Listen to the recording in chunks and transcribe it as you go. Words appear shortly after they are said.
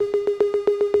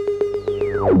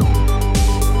This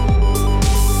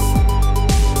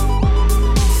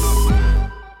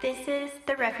is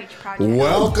the Refuge Project.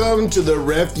 Welcome to the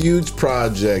Refuge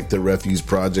Project. The Refuge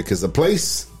Project is a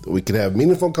place that we can have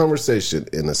meaningful conversation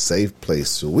in a safe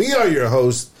place. So we are your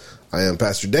hosts. I am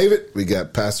Pastor David. We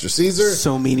got Pastor Caesar.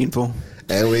 So meaningful.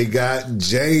 And we got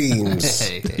James.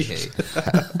 Hey.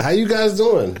 How you guys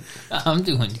doing? I'm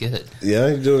doing good. Yeah,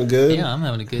 you doing good? Yeah, I'm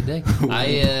having a good day.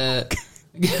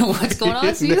 What's going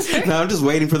on, Caesar? No, I'm just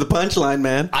waiting for the punchline,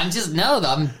 man. That's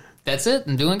it.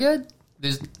 I'm doing good.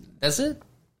 That's it.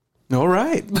 All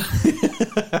right. You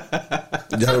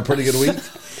have a pretty good week?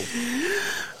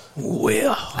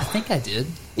 Well, I think I did.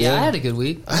 Yeah, I had a good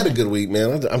week. I had a good week,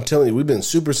 man. I'm telling you, we've been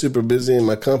super, super busy in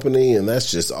my company, and that's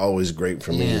just always great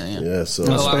for me. Yeah. So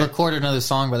I recorded another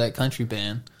song by that country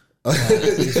band.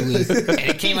 This week. And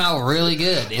it came out really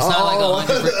good. It's not like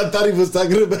 100%. I thought he was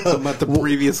talking about the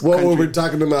previous what country. we were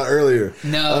talking about earlier.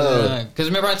 No. Because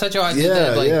remember I told you I did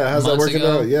that how's that months working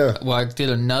ago? out? Yeah. Well, I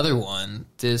did another one.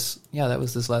 That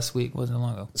was this last week. Wasn't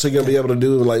long ago. So you're going to be able to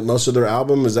do like most of their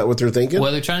album? Is that what they're thinking?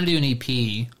 Well, they're trying to do an EP.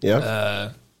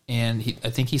 Yeah. And I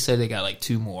think he said they got like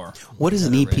 2 more. What does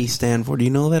an EP stand for? Do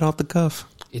you know that off the cuff?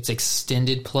 It's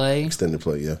extended play. Extended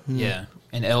play, yeah. Yeah.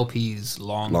 And LP's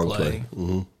long play.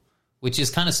 Mm-hmm. Which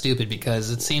is kind of stupid because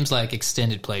it seems like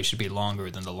extended play should be longer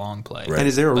than the long play. Right. And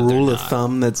is there a But rule they're of not.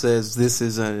 thumb that says this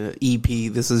is an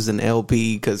EP, this is an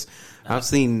LP? Because I've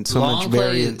seen so much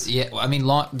variance. I mean,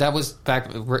 that was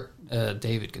back.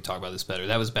 David could talk about this better.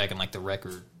 That was back in like the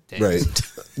record days. Right.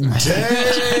 Dang!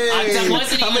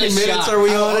 How many minutes are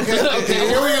we on? Okay,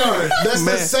 here we are. That's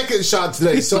the second shot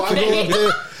today. So I go up there.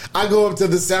 I go up to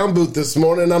the sound booth this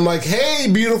morning, and I'm like, hey,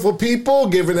 beautiful people,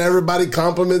 giving everybody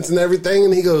compliments and everything.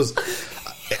 And he goes,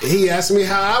 he asked me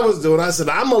how I was doing. I said,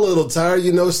 I'm a little tired,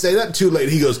 stayed up too late.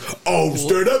 He goes, oh,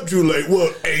 stayed up too late.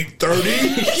 What,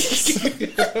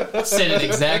 8:30? Said it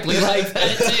exactly like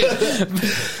that,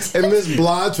 too. And Miss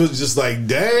Blanche was just like,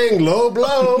 dang, low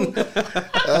blow.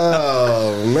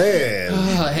 Oh, man.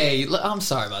 Hey, I'm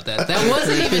sorry about that. That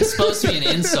wasn't even supposed to be an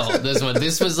insult, this one.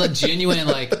 This was a genuine,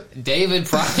 like, David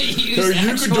probably used Hey,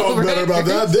 you can talk better about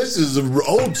that. This is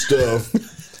old stuff.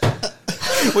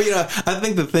 Well, I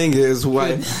think the thing is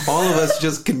why all of us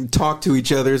just can talk to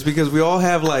each other is because we all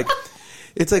have like,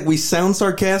 it's like we sound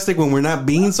sarcastic when we're not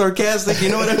being sarcastic. You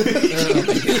know what I mean?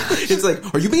 It's like,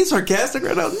 are you being sarcastic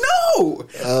right now? No,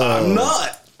 I'm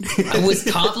not. I was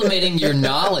complimenting your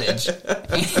knowledge.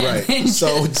 Right.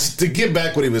 So to get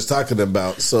back what he was talking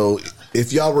about, so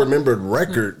if y'all remembered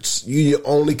records, you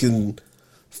only can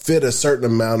fit a certain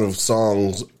amount of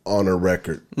songs on a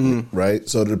record, right?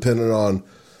 So depending on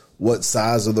what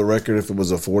size of the record, if it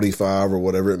was a 45 or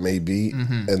whatever it may be,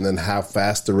 and then how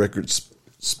fast the record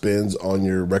spins on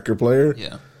your record player.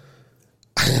 Yeah.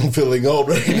 I'm feeling old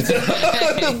right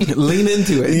now. Lean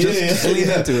into it. Just lean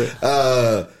into it.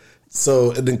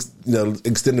 So,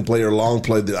 extended play or long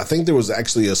play. I think there was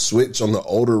actually a switch on the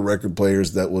older record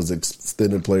players that was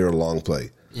extended play or long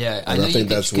play. Yeah, And I think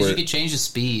that's where you could change the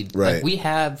speed. Right.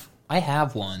 Like I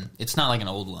have one. It's not like an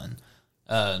old one.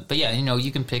 But yeah,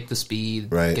 you can pick the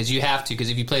speed, right? Because you have to. Because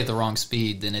if you play at the wrong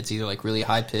speed, then it's either like really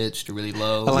high pitched or really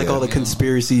low. I like all the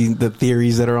conspiracy, the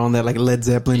theories that are on that, like Led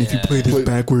Zeppelin. If you play this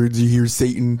backwards, you hear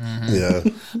Satan. Yeah.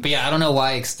 But yeah, I don't know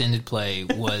why extended play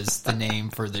was the name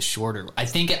for the shorter. I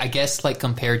guess like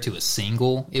compared to a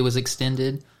single, it was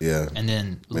extended. Yeah. And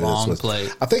then long play.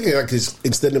 I think like his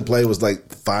extended play was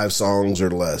like 5 songs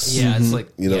or less. Yeah, it's like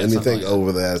anything like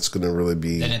over that's going to really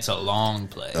be. Then it's a long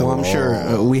play. Well, I'm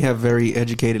sure we have very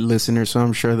educated listeners, so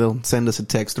I'm sure they'll send us a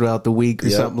text throughout the week or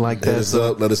something like that. Hit us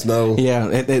up, let us know. Yeah.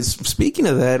 And speaking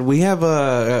of that, we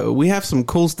have some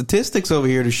cool statistics over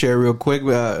here to share real quick.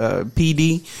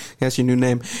 PD, that's your new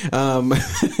name.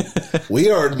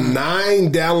 We are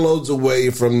 9 downloads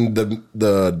away from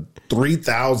the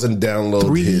 3,000 download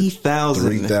 3,000.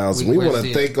 3,000. We want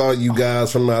to thank all you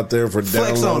guys from out there for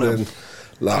Flex downloading.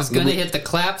 I was going to hit the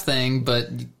clap thing, but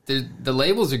the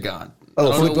labels are gone.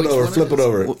 Oh, flip it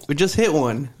over. We just hit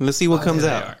one. Let's see what comes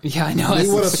out. Yeah, I know. We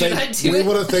want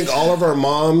to thank all of our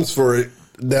moms for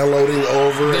downloading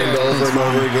over and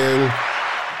over again.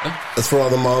 That's for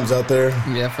all the moms out there.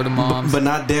 Yeah, for the moms. But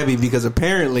not Debbie, because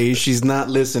apparently she's not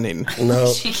listening.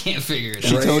 No. She can't figure it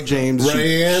out. She told James.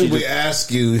 Rayanne, we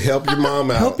ask you, help your mom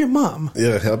out. Help your mom.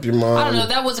 Yeah, help your mom. I don't know.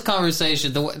 That was a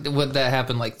conversation that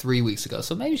happened like 3 weeks ago.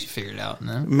 So maybe she figured it out.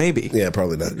 No? Maybe. Yeah,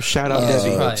 probably not. Shout out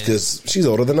Debbie. Because she's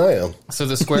older than I am. So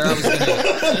the square I was going to...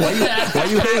 Why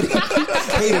you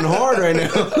hating hard right now?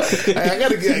 Hey, I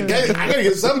gotta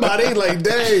get somebody. Like,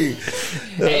 dang.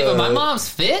 Hey, but my mom's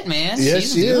fit, man. Yeah,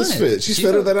 She's she is doing it. fit. She's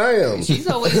fitter than I am. She's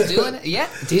always doing it. Yeah,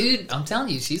 dude, I'm telling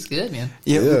you, she's good, man.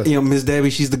 Yeah, you know, Miss Debbie,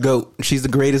 she's the GOAT. She's the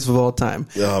greatest of all time.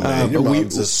 Oh man, your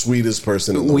mom's the sweetest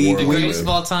person in the we- world. The we- greatest man.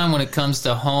 of all time when it comes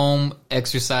to home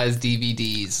exercise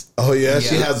DVDs. Oh yeah,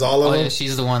 she has all of Oh them. yeah,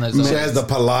 she's the one that's She always, has the all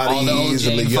Pilates the old and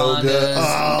the Jane yoga. Fondas,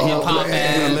 Oh, hip-hop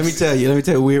man. abs. Let me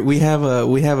tell you, we have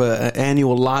a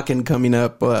annual lock-in coming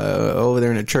up over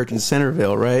there in a church in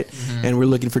Centerville, right? Mm-hmm. And we're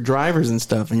looking for drivers and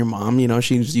stuff. And your mom, you know,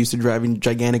 she's used to driving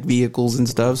gigantic vehicles and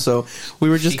stuff. So we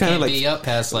were just She kind can't of like, be up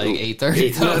past like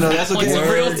 8:30. No, that's okay. It's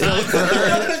a real time for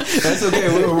her. that's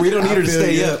okay. We don't need her to feel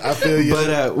stay you. up. I feel you.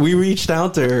 But we reached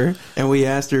out to her and we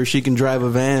asked her if she can drive a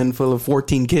van full of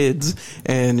 14 kids,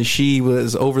 and she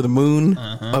was over the moon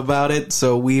about it.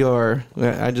 So we are.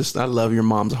 I love your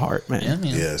mom's heart, man. Yeah,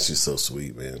 man. Yeah, she's so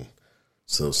sweet, man.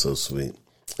 So sweet.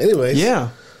 Anyways, Yeah.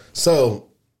 So,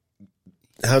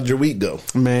 how'd your week go?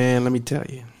 Man, let me tell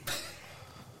you.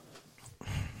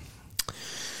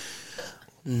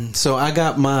 So I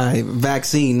got my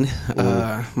vaccine,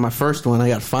 my first one. I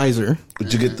got Pfizer.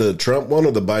 Did you get the Trump one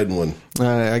or the Biden one?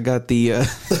 I got the. I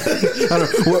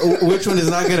don't know which one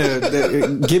is not going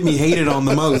to get me hated on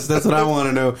the most. That's what I want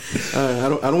to know. I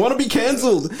don't want to be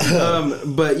canceled.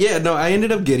 But yeah, no, I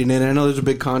ended up getting it. I know there's a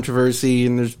big controversy,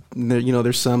 and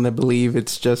there's some that believe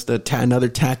it's just another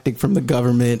tactic from the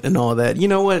government and all that. You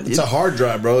know what? It's a hard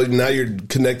drive, bro. Now you're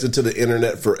connected to the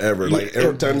internet forever. Like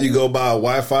every time you go by a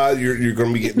Wi-Fi, you're going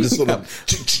to be getting this little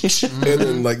and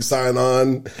then like sign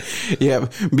on. Yeah,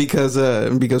 because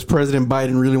President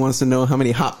Biden really wants to know how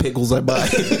many hot pickles I buy.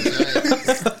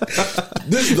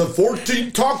 This is the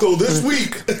 14th taco this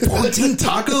week. 14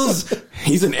 tacos?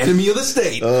 He's an enemy of the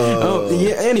state.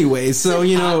 Yeah. Anyway, so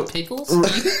you know, Hot pickles?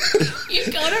 You're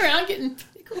going around getting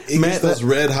pickles? He gets those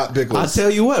red hot pickles. I'll tell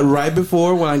you what. Right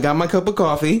before when I got my cup of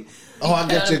coffee, Oh, I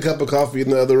got you a cup of coffee in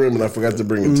the other room, and I forgot to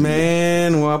bring it to you.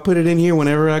 man, well, I'll put it in here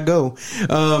whenever I go.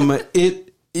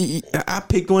 I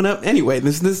picked one up anyway.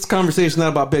 This conversation's not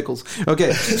about pickles.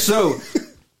 Okay, so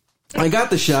I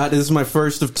got the shot. This is my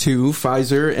first of two,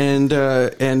 Pfizer, and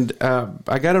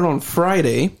I got it on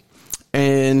Friday,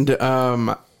 and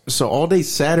so all day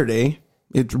Saturday,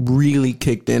 it really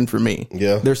kicked in for me.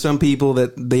 Yeah. There's some people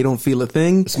that they don't feel a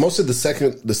thing. It's mostly the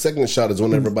second shot is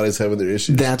when everybody's having their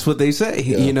issues. That's what they say,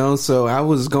 you know. So I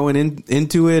was going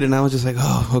into it, and I was just like,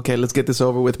 "Oh, okay, let's get this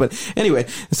over with." But anyway,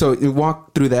 so you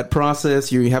walk through that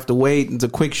process. You have to wait. It's a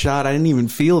quick shot. I didn't even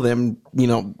feel them,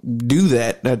 do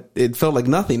that. It felt like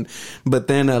nothing. But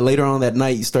then later on that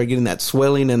night, you start getting that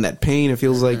swelling and that pain. It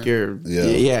feels like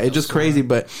it's just crazy.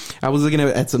 But I was looking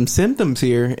at some symptoms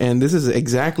here, and this is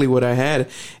exactly what I had.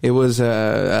 It was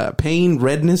pain,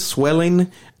 redness,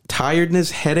 swelling, tiredness,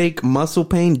 headache, muscle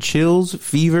pain, chills,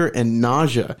 fever, and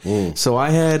nausea. So I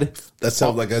had... That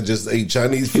sounds like I just ate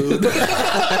Chinese food.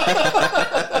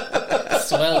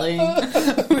 Swelling.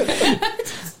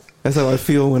 That's how I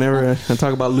feel whenever I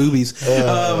talk about lubies.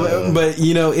 But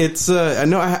it's I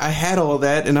know I had all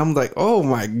that, and I'm like, oh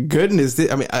my goodness!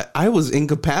 I was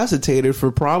incapacitated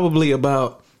for probably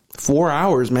about 4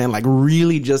 hours, man. Like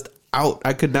really just out.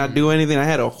 I could not do anything. I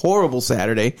had a horrible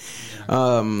Saturday.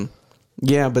 But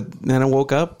then I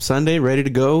woke up Sunday ready to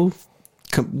go.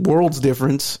 World's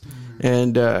difference,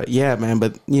 and man.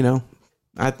 But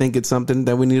I think it's something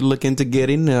that we need to look into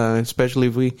getting, especially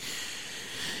if we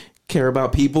care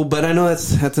about people. But I know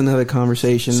that's another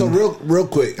conversation. So real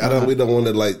quick, we don't want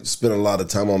to spend a lot of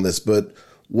time on this, but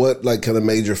what kind of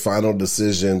made your final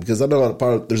decision? Because I know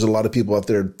there's a lot of people out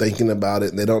there thinking about it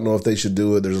and they don't know if they should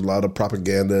do it. There's a lot of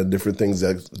propaganda and different things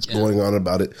that's going on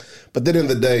about it. But then in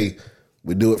the day,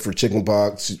 we do it for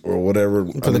chickenpox or whatever.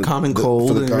 For the common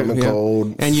cold. For the common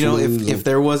cold. And if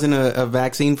there wasn't a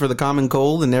vaccine for the common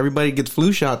cold, and everybody gets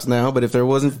flu shots now, but if there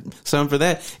wasn't some for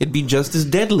that, it'd be just as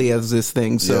deadly as this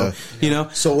thing. So,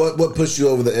 So what pushed you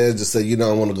over the edge to say,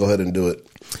 I want to go ahead and do it?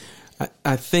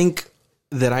 I think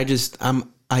that I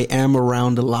am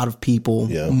around a lot of people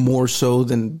more so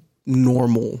than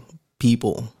normal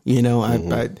people.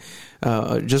 I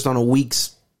just on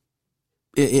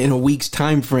in a week's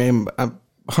time frame,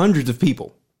 hundreds of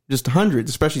people, just hundreds,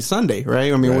 especially Sunday,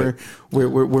 right? I mean, right.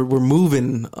 we're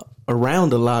moving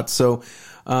around a lot. So,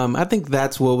 I think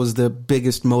that's what was the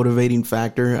biggest motivating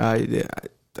factor.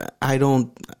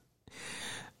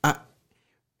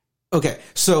 Okay.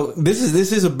 So this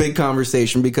is a big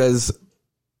conversation because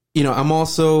I'm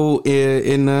also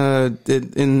in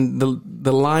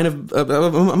the line of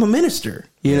I'm a minister,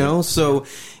 so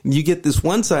you get this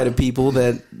one side of people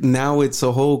that now it's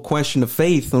a whole question of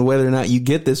faith and whether or not you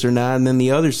get this or not. And then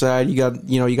the other side, you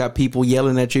got people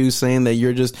yelling at you saying that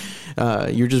you're just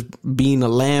being a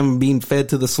lamb being fed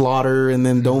to the slaughter, and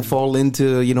then don't fall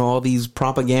into, all these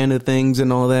propaganda things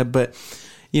and all that. But,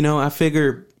 I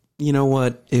figure, you know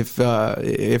what, if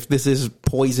this is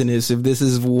poisonous, if this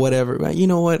is whatever, you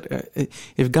know what,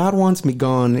 if God wants me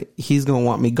gone, he's going to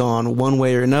want me gone one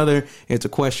way or another. It's a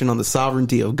question on the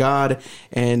sovereignty of God.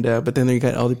 And, but then you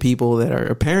got other people that are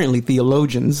apparently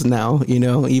theologians now,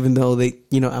 even though they,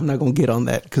 I'm not going to get on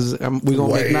that because we're going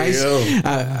to make nice.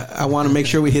 I want to make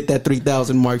sure we hit that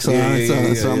 3,000 mark. So,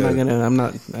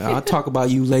 I'll talk about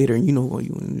you later. And what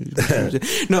you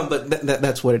no, but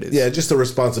that's what it is. Yeah. Just the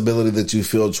responsibility that you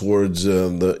feel towards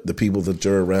the people that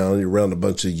you're around. You're around a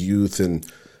bunch of youth, and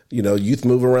youth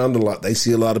move around a lot. They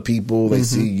see a lot of people. They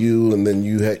see you, and then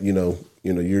you had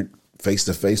you're face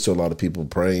to face to a lot of people,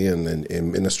 praying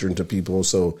and ministering to people.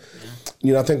 So,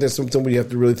 I think that's something we have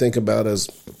to really think about as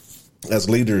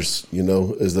leaders,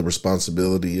 is the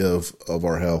responsibility of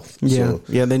our health. Yeah. So,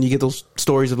 yeah. Then you get those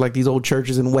stories of like these old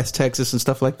churches in West Texas and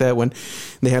stuff like that, when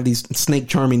they have these snake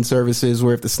charming services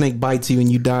where if the snake bites you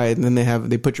and you die, and then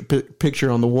they put your picture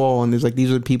on the wall, and there's like,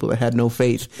 these are the people that had no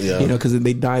faith, because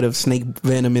they died of snake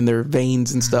venom in their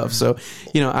veins and stuff. So,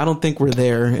 I don't think we're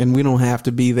there, and we don't have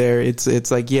to be there.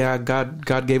 It's like,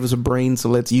 God gave us a brain, so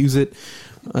let's use it.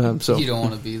 So you don't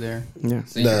want to be there. Yeah.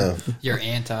 So you're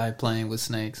anti playing with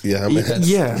snakes. Yeah, I'm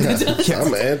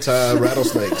I'm anti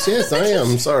rattlesnakes. Yes, I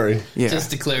am. Sorry. Yeah. Just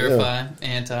to clarify,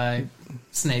 anti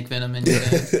snake venom in your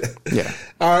veins. Yeah.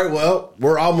 All right. Well,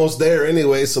 we're almost there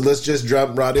anyway, so let's just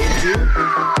drop right into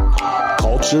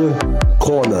Culture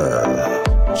Corner.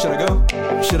 Should I go?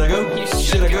 Should I go? Do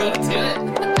it.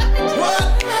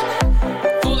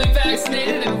 What? Fully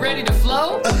vaccinated and ready to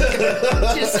flow.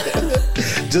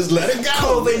 Just let it go.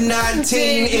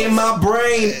 COVID-19 in my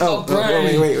brain. Oh,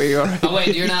 wait. Oh,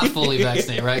 wait, you're not fully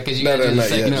vaccinated, right? Because you got to do the not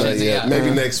second yet. shot. Yeah.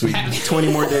 Maybe next week.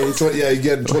 20 more days. You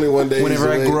get 21 days.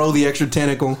 Whenever I grow the extra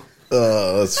tentacle.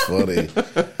 That's funny.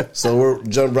 So we're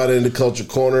jumping right into Culture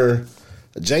Corner.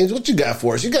 James, what you got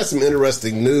for us? You got some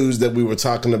interesting news that we were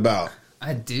talking about.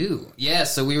 I do. Yeah,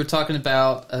 so we were talking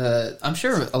about, I'm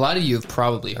sure a lot of you have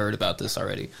probably heard about this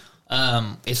already.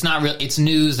 It's not real. It's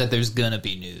news that there's gonna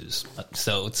be news,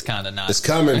 so it's kind of not. It's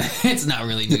coming. It's not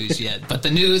really news yet, but the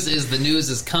news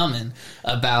is coming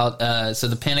about. So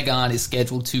the Pentagon is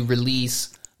scheduled to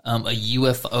release a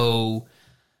UFO.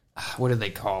 What do they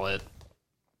call it?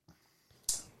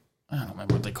 I don't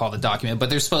remember what they call the document, but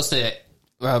they're supposed to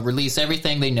release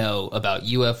everything they know about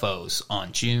UFOs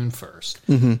on June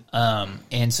 1st.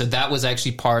 And so that was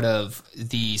actually part of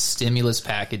the stimulus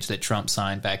package that Trump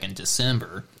signed back in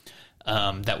December.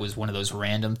 That was one of those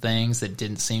random things that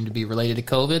didn't seem to be related to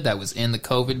COVID. That was in the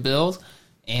COVID bill.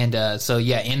 And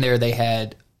in there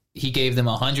he gave them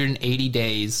 180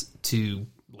 days to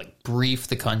brief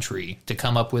the country, to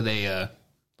come up with a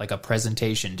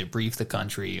presentation to brief the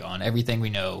country on everything we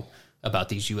know about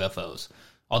these UFOs.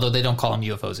 Although they don't call them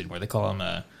UFOs anymore. They call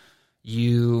them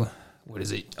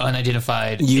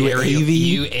unidentified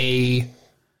UAV?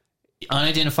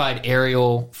 Unidentified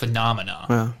aerial phenomena.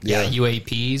 Wow. Yeah,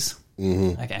 UAPs.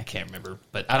 I can't remember,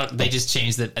 but they just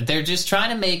changed it. They're just trying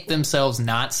to make themselves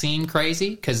not seem crazy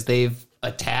because they've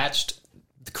attached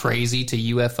crazy to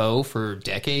UFO for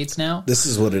decades now. This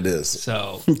is what it is.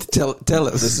 So tell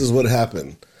us. This is what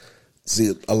happened.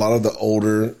 See, a lot of the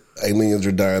older aliens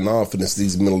are dying off, and it's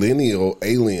these millennial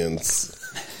aliens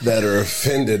that are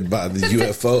offended by the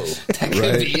UFO. That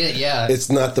could be it, yeah.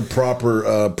 It's not the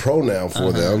proper pronoun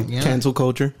for them. Yeah. Cancel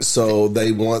culture. So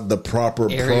they want the proper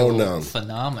pronoun.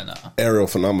 Aerial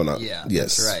phenomena. Yeah,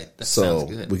 yes. That's right. That so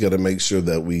sounds good. we got to make sure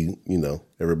that we,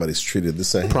 everybody's treated the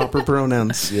same. Proper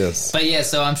pronouns. Yes. But yeah,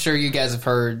 so I'm sure you guys have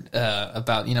heard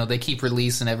about, they keep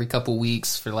releasing every couple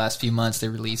weeks for the last few months. They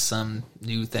release some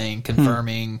new thing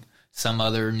confirming some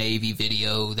other Navy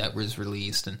video that was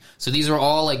released. And so these are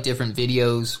all different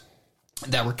videos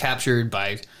that were captured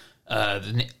by,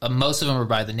 most of them are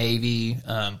by the Navy,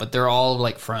 but they're all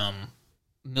from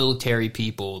military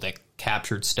people that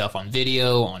captured stuff on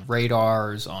video, on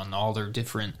radars, on all their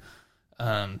different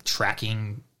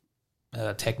tracking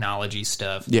technology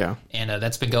stuff. Yeah. And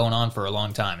that's been going on for a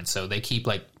long time. And so they keep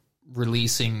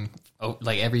releasing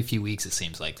like every few weeks. It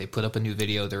seems like they put up a new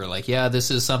video. They're like, yeah, this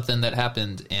is something that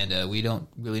happened, and we don't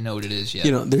really know what it is yet.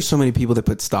 You know, there's so many people that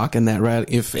put stock in that, right?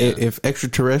 If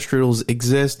extraterrestrials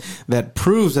exist, that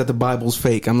proves that the Bible's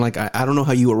fake. I'm like, I don't know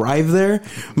how you arrive there,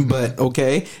 but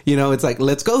okay. You know, it's like,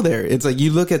 let's go there. It's like, you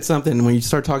look at something when you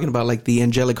start talking about like the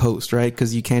angelic host, right?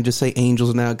 Because you can't just say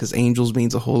angels now, because angels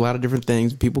means a whole lot of different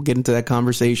things. People get into that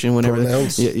conversation whenever. Yeah,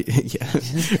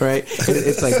 right.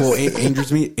 It's like, well,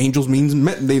 angels means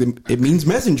it means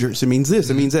messengers. It means this.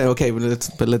 It means that. Okay,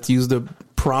 but let's use the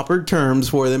proper terms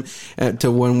for them to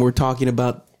when we're talking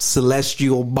about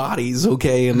celestial bodies.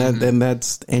 Okay, and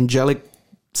that's angelic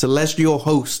celestial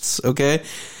hosts. Okay,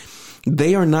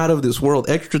 they are not of this world.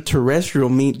 Extraterrestrial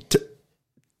mean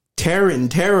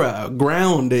terra,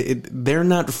 ground. They're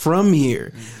not from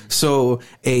here. So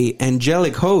a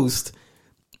angelic host,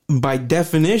 by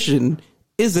definition,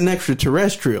 is an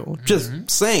extraterrestrial.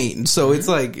 Just saying. So it's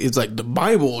like the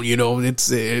Bible, you know,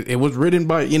 it was written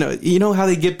by, you know how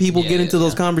they get people get into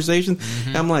those conversations.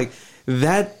 I'm like,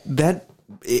 that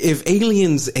if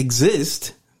aliens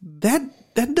exist, that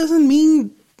doesn't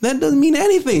mean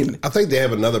anything. I think they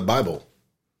have another Bible.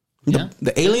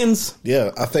 The aliens?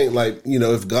 Yeah, I think, like, you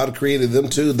know, if God created them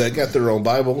too, they got their own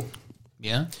Bible.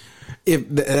 Yeah. If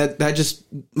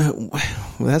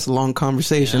that's a long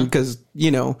conversation, because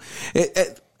you know,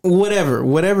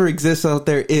 whatever exists out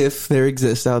there, if there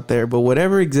exists out there, but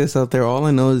whatever exists out there, all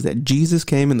I know is that Jesus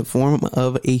came in the form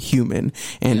of a human,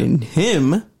 and in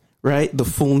him, right, the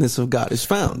fullness of God is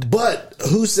found. But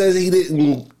who says he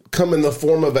didn't come in the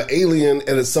form of an alien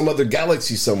and it's some other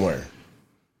galaxy somewhere?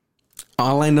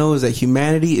 All I know is that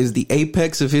humanity is the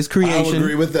apex of his creation. I'll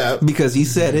agree with that, because he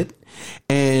said it,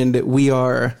 and we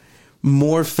are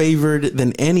more favored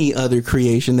than any other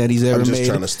creation that he's ever made. I'm just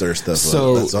trying to stir stuff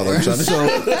up. That's all I'm trying to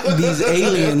So these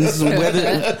aliens,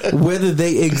 whether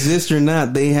they exist or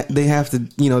not, they have to,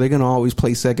 you know, they're going to always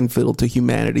play second fiddle to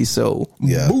humanity. So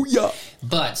yeah. Booyah.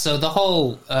 But so the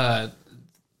whole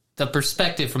the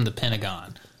perspective from the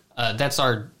Pentagon, that's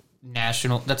our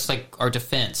national, that's like our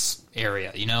defense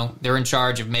area. You know, they're in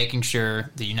charge of making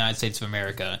sure the United States of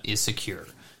America is secure.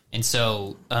 And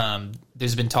so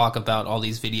there's been talk about all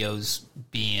these videos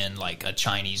being like a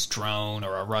Chinese drone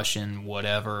or a Russian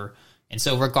whatever. And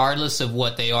so regardless of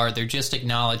what they are, they're just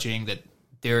acknowledging that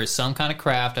there is some kind of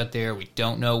craft out there. We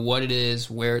don't know what it is,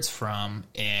 where it's from,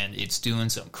 and it's doing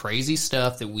some crazy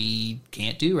stuff that we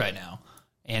can't do right now.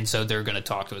 And so they're going to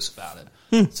talk to us about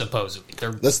it, supposedly.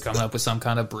 They're coming up with some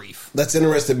kind of brief. That's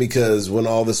interesting, because when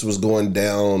all this was going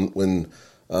down, when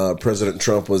President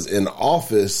Trump was in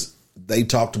office, they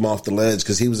talked him off the ledge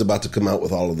because he was about to come out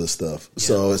with all of this stuff. Yeah.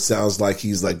 So it sounds like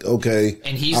he's like, okay,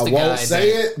 and he's I the won't guy say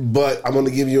it, but I'm going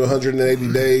to give you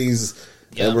 180 days,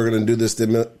 and we're going to do this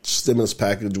stimulus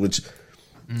package, which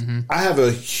I have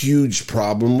a huge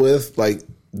problem with. Like,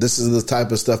 this is the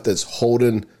type of stuff that's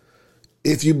holding,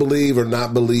 if you believe or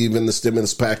not believe in the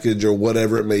stimulus package or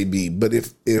whatever it may be. But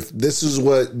if this is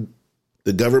what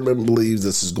the government believes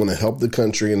this is going to help the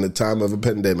country in the time of a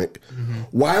pandemic,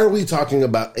 why are we talking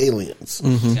about aliens?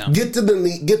 Yeah. Get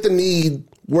the need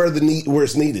where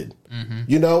it's needed.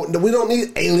 You know, we don't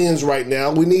need aliens right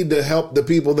now. We need to help the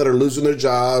people that are losing their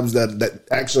jobs, that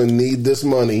actually need this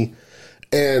money.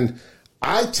 And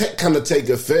I kind of take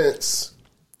offense.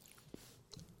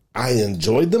 I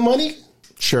enjoyed the money.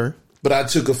 Sure. But I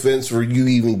took offense for you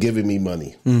even giving me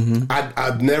money.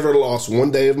 I've never lost one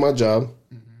day of my job.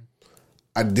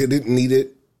 I didn't need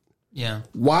it. Yeah.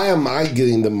 Why am I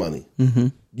getting the money?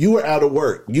 You were out of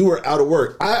work.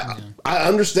 I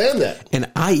understand that.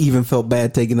 And I even felt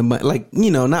bad taking the money. Like,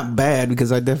 you know, not bad,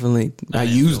 because I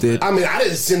used it. I mean, I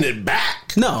didn't send it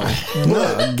back. No,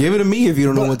 give it to me if you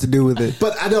don't know what to do with it.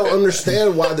 But I don't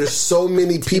understand why there's so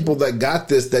many people that got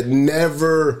this that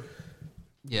never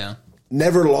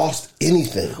lost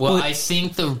anything. Well, I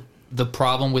think the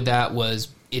problem with that was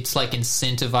it's like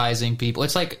incentivizing people.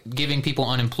 It's like giving people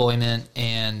unemployment,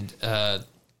 and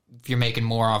if you're making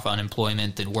more off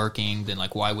unemployment than working, then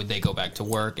like why would they go back to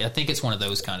work? I think it's one of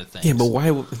those kind of things. Yeah, but why?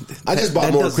 I just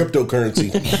bought more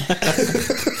cryptocurrency.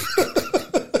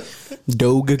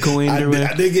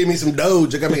 Dogecoin. They gave me some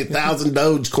Doge. I got me 1,000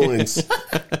 Doge coins.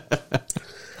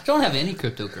 I don't have any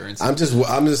cryptocurrency.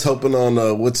 I'm just hoping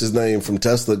on what's his name from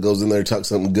Tesla goes in there and talks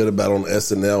something good about on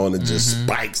SNL, and it just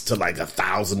spikes to like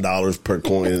 $1,000 per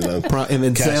coin, and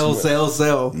then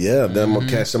sell. Yeah, then I'm gonna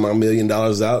cash my $1 million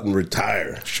out and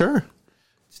retire. Sure.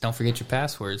 Just don't forget your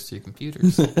passwords to your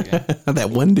computers. Okay? That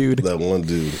one dude.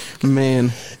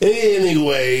 Man.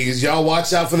 Anyways, y'all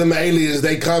watch out for them aliens.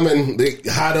 They coming. They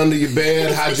hide under your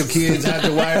bed. Hide your kids. Hide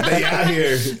your wife. They out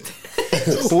here.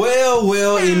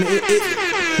 Well,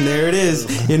 There it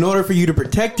is. In order for you to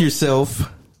protect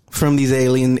yourself from these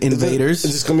alien invaders.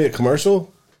 Is this going to be a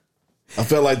commercial? I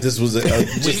felt like this was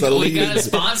just a we lead. got a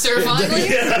sponsor finally.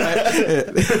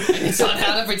 It's on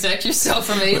how to protect yourself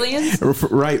from aliens.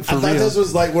 Right, for I thought real. this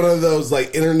was like one of those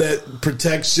like internet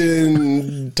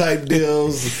protection type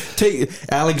deals. Take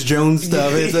Alex Jones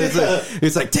stuff.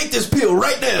 It's like, take this pill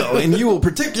right now and you will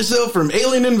protect yourself from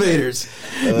alien invaders.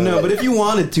 No, but if you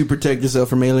wanted to protect yourself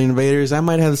from alien invaders, I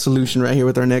might have the solution right here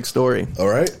with our next story. All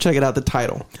right. Check it out, the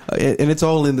title. And it's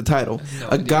all in the title.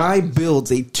 A guy builds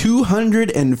a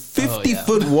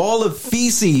 250-foot wall of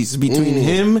feces between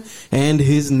him and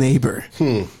his neighbor.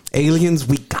 Aliens,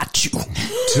 we got you.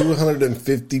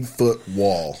 250-foot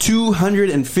wall.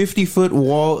 250-foot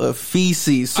wall of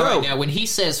feces. So, All right, now when he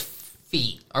says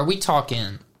feet, are we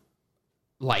talking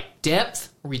like depth?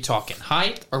 Are we talking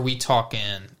height? Are we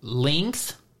talking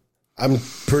length? I'm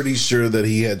pretty sure that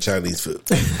he had Chinese food.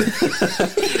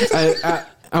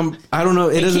 I don't know.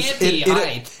 It doesn't. can't be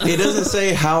height. It doesn't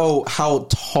say how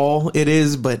tall it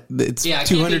is, but it's Yeah, it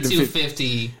can't be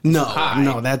 250. 250 No, high.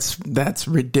 no, that's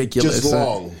ridiculous. Just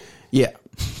long. Yeah.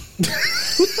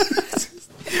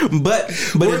 but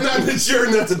We're not mature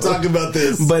enough to talk about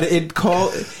this.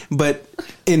 but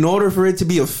in order for it to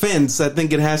be a fence, I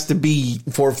think it has to be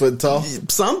 4 foot tall.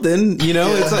 something. You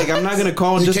know, it's like I'm not going to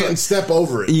call it You just. can't step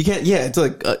over it. You can't. Yeah, it's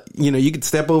like you could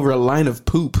step over a line of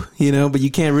poop, but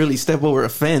you can't really step over a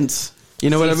fence. You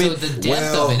know what I mean? So the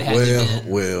depth of it had to be.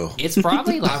 Well. It's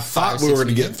probably like I thought we were going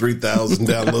to get 3,000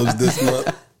 downloads this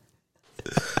month.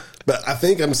 But I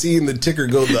think I'm seeing the ticker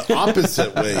go the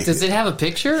opposite way. Does it have a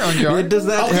picture on your? It does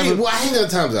not Okay, have a, well, hang on,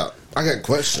 time's out. I got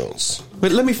questions.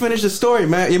 But let me finish the story,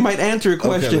 Matt. It might answer a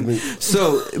question. let me-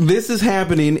 So this is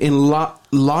happening in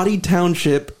Lottie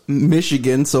Township,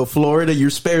 Michigan. So Florida,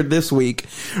 you're spared this week,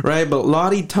 right? But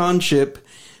Lottie Township,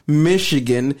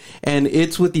 Michigan, and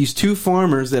it's with these two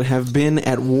farmers that have been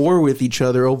at war with each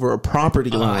other over a property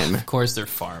line. Of course, they're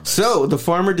farmers. So the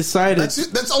farmer decided.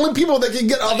 That's only people that can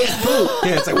get all this poop.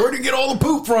 Yeah, it's like, where'd you get all the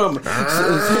poop from?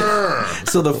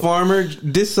 So the farmer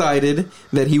decided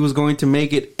that he was going to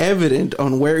make it evident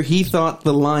on where he thought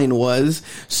the line was.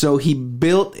 So he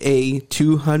built a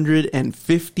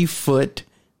 250-foot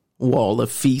wall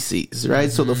of feces,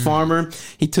 right? So the farmer,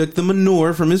 he took the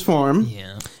manure from his farm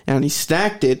and he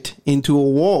stacked it into a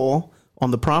wall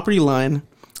on the property line.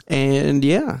 And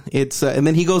it's and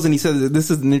then he goes and he says, this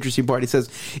is an interesting part. He says,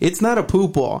 it's not a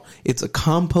poop wall, it's a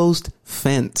compost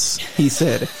fence, he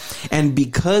said. And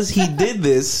because he did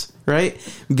this, right,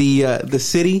 the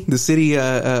city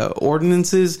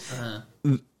ordinances,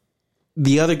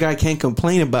 the other guy can't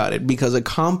complain about it because a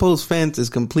compost fence is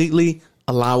completely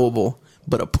allowable,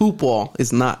 but a poop wall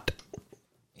is not.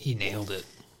 He nailed it.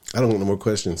 I don't want no more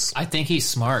questions. I think he's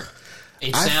smart.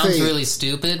 It I sounds think- really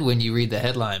stupid when you read the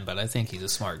headline, but I think he's a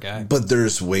smart guy. But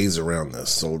there's ways around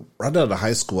this. So right out of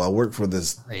high school, I worked for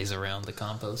this. Raise around the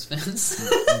compost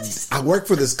fence. I worked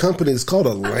for this company. It's called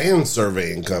a land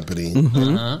surveying company,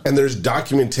 and there's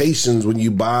documentations when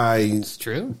you buy. It's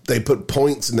true. They put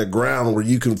points in the ground where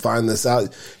you can find this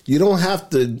out. You don't have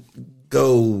to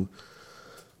go.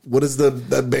 What is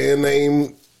that band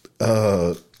name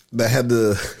that had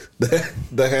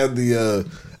the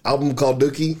album called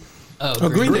Dookie? Oh,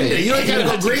 Green Day. You don't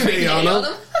gotta go Green Day on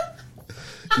them.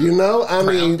 You know, I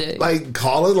mean, Day. like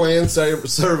call a land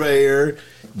surveyor,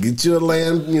 get you a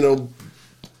land, mark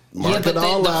Yeah, but it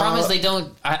all the out. problem is they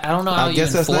don't. I don't know how I you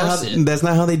guess enforce it. that's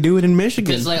not how they do it in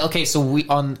Michigan. It's like, okay, so we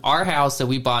on our house that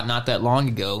we bought not that long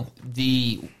ago,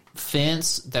 the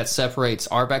fence that separates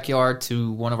our backyard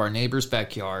to one of our neighbor's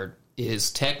backyard is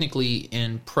technically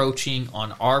encroaching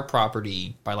on our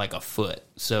property by like a foot.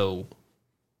 So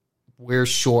we're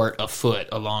short a foot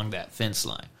along that fence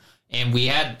line. And we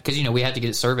had, because, we had to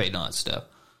get it surveyed and all that stuff.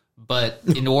 But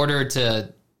in order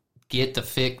to get the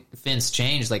fence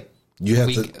changed, like, you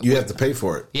have to pay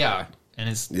for it. yeah. And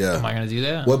it's, Yeah. am I going to do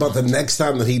that? What about the next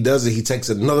time that he does it? He takes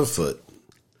another foot.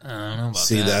 I don't know about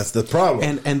See, that. that's the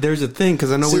problem. and there's a thing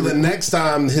because I know See, the next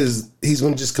time he's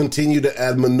going to just continue to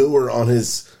add manure on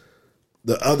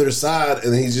the other side,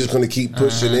 and he's just going to keep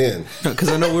pushing in. because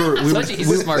I know we were He's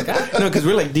a smart guy. no, because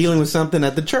we're like dealing with something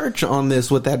at the church on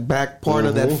this with that back part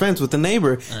of that fence with the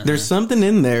neighbor. There's something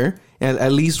in there,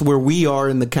 at least where we are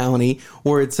in the county,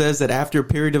 where it says that after a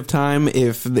period of time,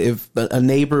 if a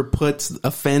neighbor puts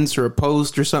a fence or a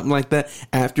post or something like that,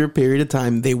 after a period of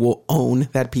time, they will own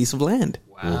that piece of land.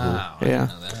 Wow. I Yeah.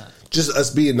 didn't know that. Just us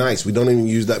being nice. We don't even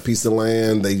use that piece of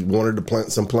land. They wanted to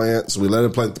plant some plants. We let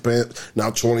them plant the plant. Now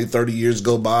 20, 30 years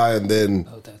go by, and then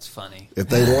Oh, that's funny. if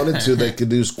they wanted to, they could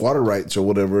do squatter rights or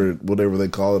whatever they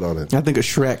call it on it. I think of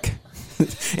Shrek.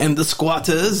 And the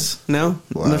Squatters. No?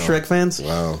 Wow. No Shrek fans?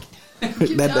 Wow.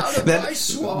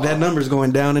 That number's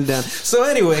going down and down. So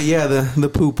anyway, yeah, the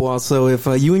poop wall. So if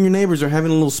you and your neighbors are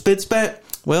having a little spit spat,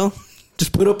 well,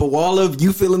 just put up a wall of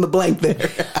you fill in the blank there.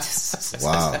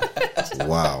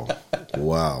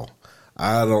 Wow.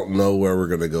 I don't know where we're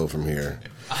going to go from here.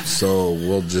 So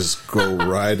we'll just go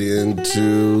right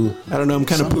into... I don't know, I'm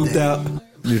kind of pooped out.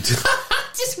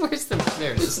 Just where's the...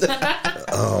 There it is.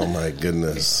 Oh, my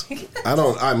goodness. I'm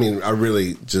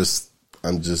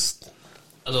just...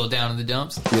 A little down in the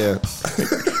dumps. Yeah.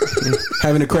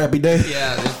 Having a crappy day?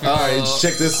 Yeah. All right,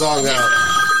 check this song out.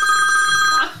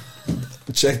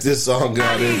 Check this song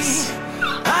out. It's...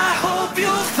 I hope you'll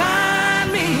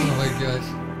find me Oh my gosh.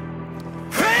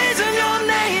 praising your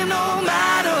name no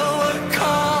matter what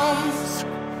comes.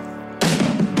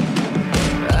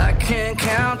 I can't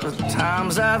count the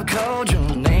times I've called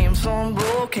your name some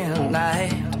broken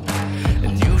night,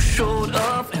 and you showed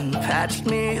up and patched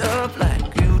me up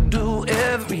like you do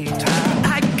every time.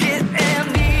 I get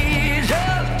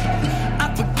amnesia.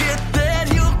 I forget that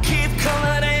you keep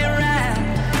coming around.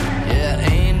 Yeah,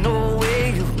 ain't no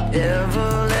way you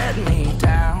ever let me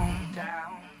down.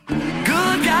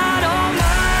 Good God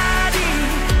Almighty,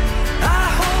 I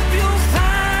hope you'll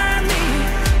find me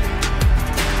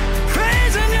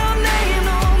praising your name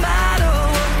no matter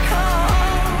what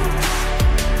comes.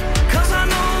 'Cause I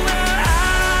know where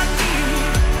I'd be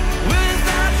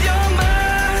without your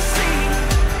mercy.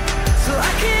 So I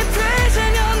keep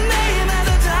praising your name at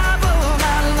the top of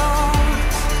my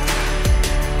lungs.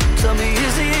 Tell me,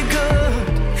 is he good?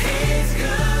 He's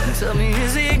good. Tell me,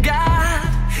 is he God?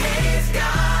 He's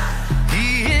God. He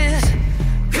is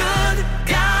good,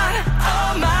 God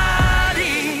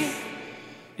Almighty.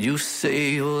 You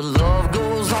say your love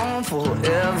goes on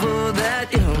forever,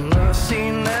 that your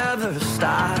mercy never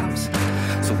stops.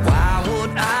 So why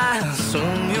would I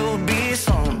assume you'll be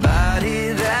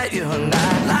somebody that you're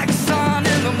not? Like sun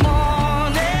in the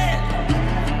morning,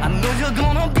 I know you're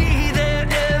gonna be there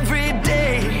every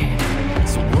day.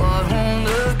 So what on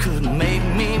earth could make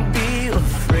me be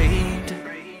afraid?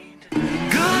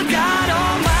 Good God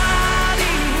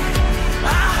Almighty, I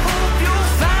hope you'll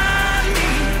find me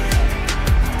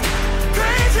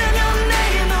praising your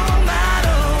name no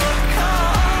matter what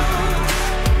comes.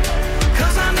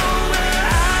 'Cause I know where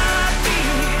I'd be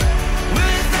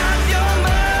without your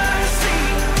mercy.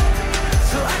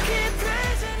 So I keep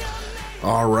praising your name.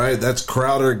 All right, that's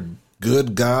Crowder,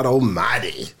 Good God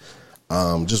Almighty.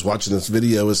 Just watching this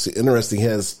video, it's interesting. He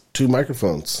has two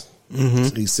microphones.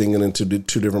 Mm-hmm. He's singing into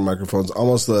two different microphones,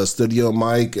 almost a studio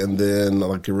mic and then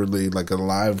like a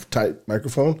live type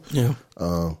microphone. Yeah.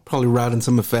 Probably routing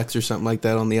some effects or something like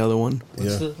that on the other one.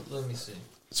 Yeah, Let me see.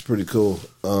 it's pretty cool.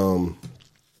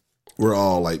 We're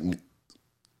all like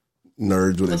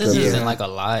nerds when it This comes isn't to. like a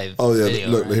live. Oh yeah, video,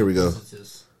 look, right? here we go. This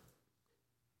is-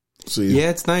 See, Yeah,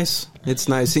 it's nice. It's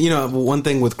nice. You know, one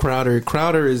thing with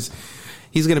Crowder is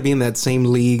he's going to be in that same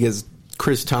league as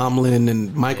Chris Tomlin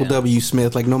and Michael W.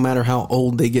 Smith. Like, no matter how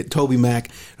old they get, Toby Mac,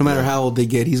 no matter how old they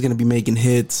get, he's going to be making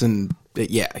hits. And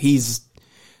yeah,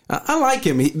 I like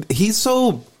him. He's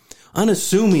so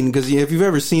unassuming because if you've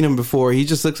ever seen him before, he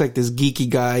just looks like this geeky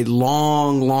guy,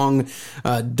 long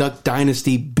Duck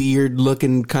Dynasty beard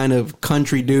looking kind of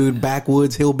country dude,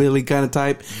 backwoods hillbilly kind of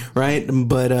type, right?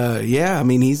 But yeah, I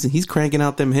mean he's cranking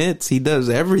out them hits. He does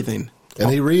everything. and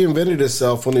he reinvented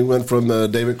himself when he went from the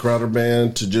David Crowder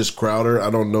Band to just Crowder. I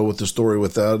don't know what the story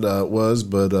with that was,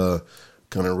 but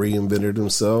kind of reinvented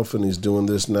himself, and he's doing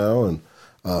this now. And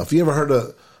if you ever heard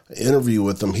an interview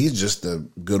with him, he's just a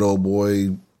good old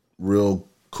boy, real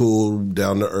cool,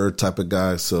 down to earth type of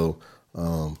guy. So,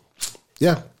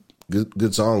 yeah,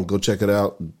 good song. Go check it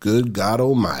out. Good God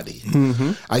Almighty.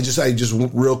 Mm-hmm. I just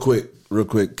real quick.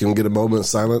 Can we get a moment of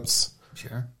silence?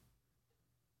 Sure.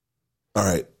 All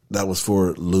right, that was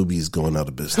for Luby's going out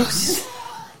of business.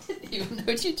 You know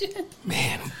what you did?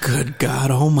 Man, good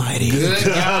God Almighty. Good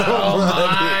God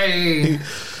Almighty.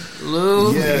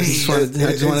 Lou. Yes, I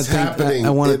just want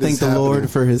to thank the Lord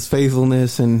for his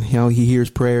faithfulness and how he hears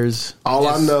prayers. All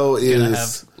I know Gonna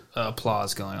is have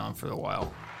applause going on for a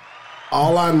while.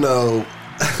 all I know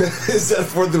is that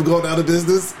for them going out of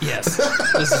business. Yes,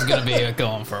 this is going to be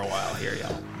going for a while here,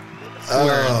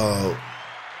 y'all.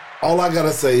 All I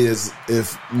gotta say is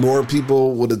if more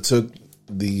people would have took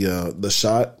the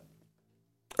shot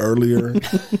earlier,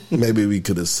 maybe we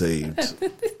could have saved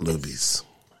Luby's.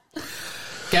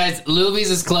 Guys,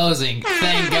 Luby's is closing.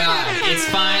 Thank God. It's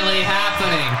finally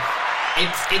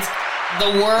happening. It's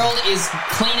the world is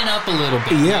cleaning up a little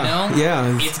bit. Yeah, you know?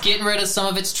 yeah. It's getting rid of some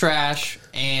of its trash,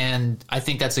 and I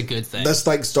think that's a good thing. That's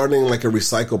like starting like a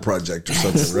recycle project or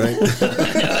something, right?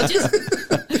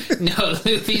 No,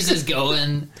 Luffy's is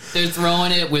going. They're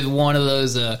throwing it with one of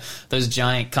those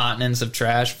giant continents of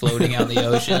trash floating out in the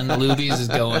ocean. Luffy's is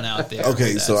going out there.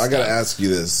 Okay, with so that I got to stuff. ask you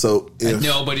this. So And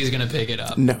nobody's gonna pick it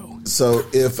up. No. So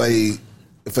if a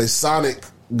Sonic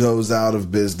goes out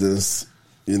of business,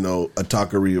 you know, a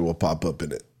taqueria will pop up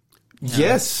in it.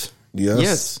 Yes.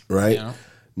 Yes. Right? Yeah.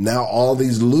 Now all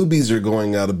these Lubies are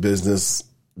going out of business.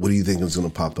 What do you think is going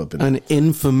to pop up in it? An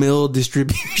Infamil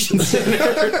distribution center.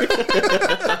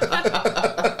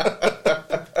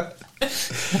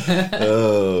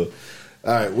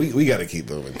 All right, we got to keep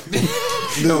moving.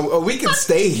 No, we can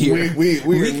stay here. We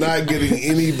are not getting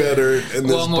any better in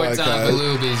this One more time for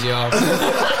podcast. Lubies, y'all.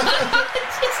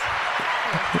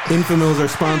 Infamil's our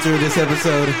sponsor of this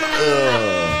episode.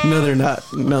 No, they're not.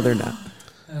 No, they're not.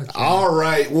 All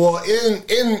right. Well, in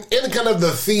kind of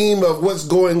the theme of what's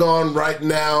going on right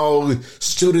now,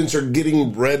 students are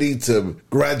getting ready to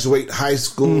graduate high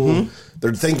school.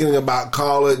 They're thinking about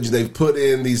college. They've put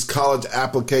in these college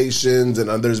applications,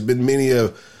 and there's been many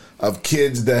of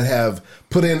kids that have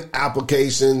put in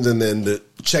applications and then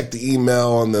check the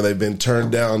email, and then they've been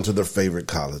turned down to their favorite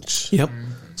college. Yep.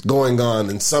 It's going on,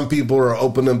 and some people are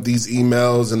opening up these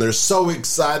emails, and they're so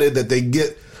excited that they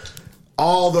get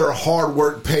all their hard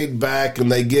work paid back,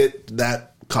 and they get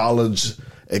that college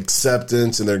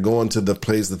acceptance, and they're going to the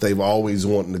place that they've always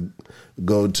wanted to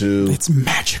go to. It's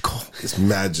magical. It's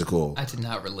magical. I did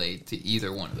not relate to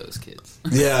either one of those kids.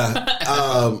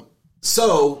 Yeah.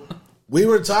 So we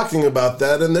were talking about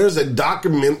that, and there's a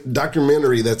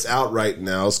documentary that's out right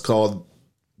now. It's called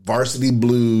Varsity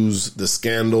Blues, The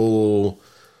Scandal.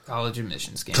 College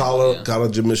admission scandal. Yeah.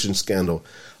 College admission scandal.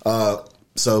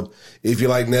 So if you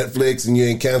like Netflix and you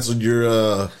ain't canceled your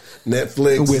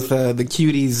Netflix With the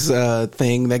cuties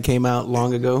thing that came out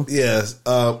long ago. yes,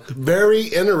 very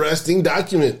interesting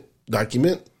documentary.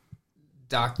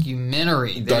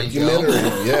 Documentary. There you go.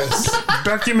 Yes,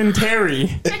 Documentary.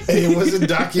 it was a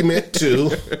document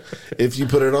too. If you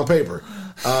put it on paper.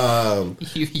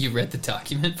 You read the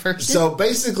document first? So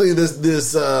basically,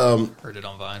 this Heard it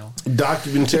on vinyl.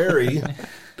 documentary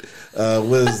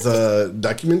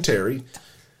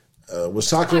was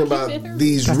talking about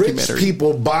these rich Documentary.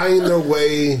 people buying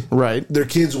Right. their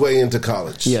kids' way into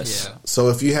college. Yes. Yeah. So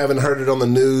if you haven't heard it on the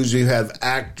news, you have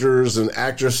actors and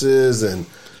actresses and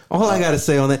All I got to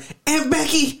say on that, Aunt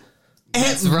Becky.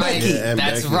 That's right. Yeah, Aunt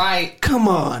That's Becky. right. Come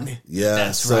on. yeah.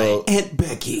 That's so Aunt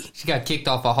Becky. She got kicked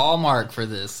off a Hallmark for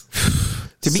this.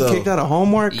 To be So- kicked out of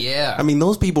Hallmark? Yeah. I mean,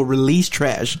 those people release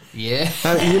trash. Yeah.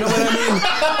 You know what I mean?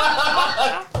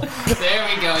 There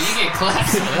we go. You get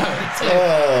classy.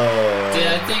 Dude,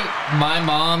 I think my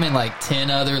mom and like 10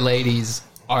 other ladies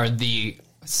are the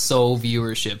sole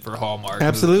viewership for Hallmark.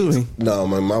 Absolutely. no,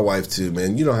 my wife too,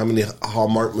 man. You know how many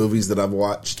Hallmark movies that I've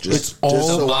watched? It's all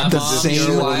so I my could mom, just same chill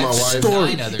with my wife, wife.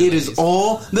 Story. 9 other It is ladies.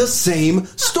 all the same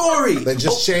story. They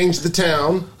just changed the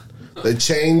town. They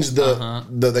changed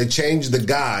they changed the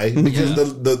guy because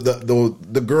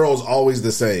the girl's always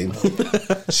the same.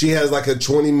 She has like a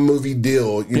 20 movie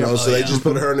deal, you know. Yeah. So they just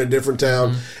put her in a different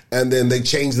town, and then they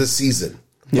changed the season.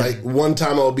 Like one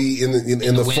time I'll be in the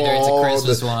winter, fall. it's a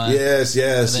Christmas one. Yes, And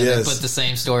yes, then they yes. put the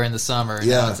same story in the summer. and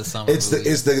Yeah, Now it's a summer movie.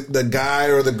 it's the guy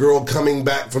or the girl coming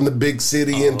back from the big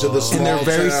city into the small And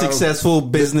they're very town. successful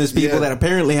business people Yeah. that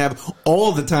apparently have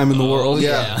all the time in the world.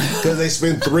 Yeah, because they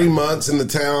spend 3 months in the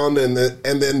town, and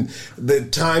then the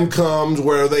time comes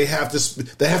where they have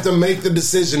to make the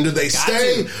decision: do they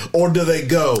stay or do they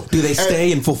go? Do they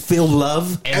stay and fulfill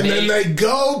love? And then they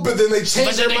go, but then they change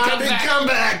But their then they mind and come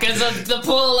back. because the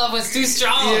pull of love was too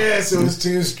strong. Yes, it was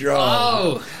too strong.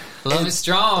 Oh, love is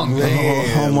strong. Man,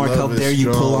 Hallmark, love how is dare you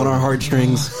pull strong. on our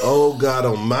heartstrings. Oh God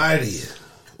Almighty!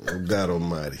 Oh God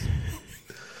Almighty!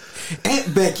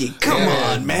 Aunt Becky, come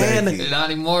Yeah, on, man. Becky.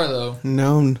 Not anymore, though.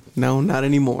 No, not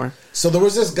anymore. So there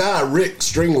was this guy, Rick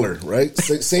Stringler, right?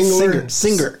 Singer.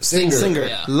 Singer.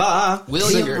 Yeah. La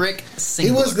William Singer. Rick Singler.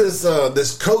 He was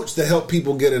this coach to help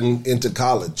people get into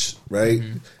college, right?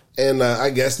 And I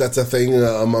guess that's a thing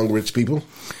among rich people,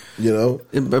 you know.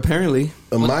 Apparently.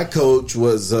 My coach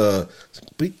was,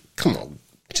 come on,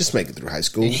 just make it through high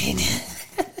school.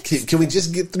 Can we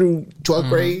just get through 12th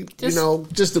grade? Just-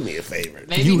 just do me a favor.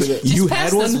 Maybe You just had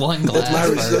pass one? this one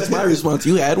glass. That's my response.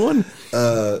 You had one?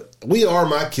 We are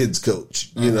my kids'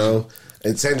 coach, you know.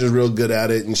 And Sandra's real good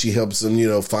at it, and she helps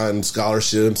them, find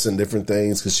scholarships and different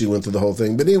things because she went through the whole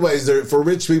thing. But anyways, for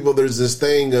rich people, there's this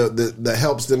thing that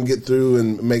helps them get through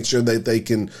and make sure that they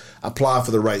can apply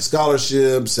for the right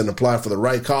scholarships and apply for the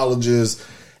right colleges.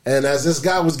 And as this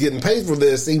guy was getting paid for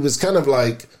this, he was kind of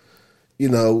like,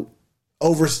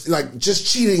 just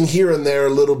cheating here and there a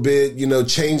little bit,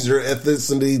 change their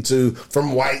ethnicity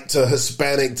from white to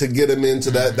Hispanic to get him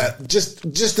into that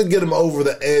just to get him over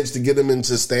the edge, to get him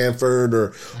into Stanford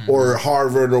or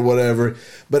Harvard or whatever.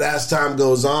 But as time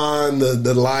goes on,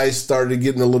 the lies started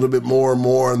getting a little bit more and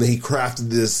more, and then he crafted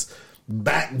this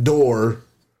back door.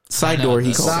 Side door,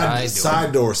 he called it.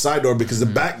 Side door, because the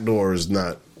back door is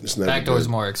not. Back door is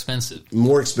more expensive.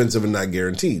 More expensive and not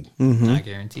guaranteed. Mm-hmm. Not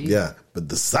guaranteed. Yeah, but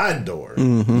the side door,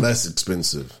 less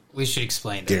expensive. We should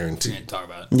explain that. Guaranteed. We're going to talk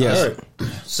about it. Yes.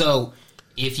 So,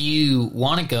 if you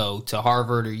want to go to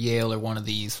Harvard or Yale or one of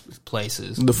these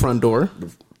places, The front door.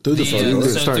 Through the front door.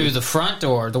 so through the front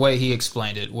door, the way he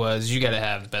explained it was you got to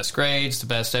have the best grades, the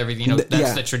best everything.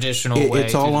 That's the traditional way.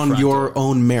 It's all on your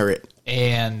own merit.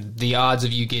 And the odds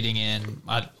of you getting in,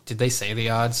 did they say the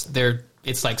odds?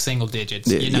 It's like single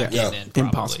digits. You're not getting in. Probably.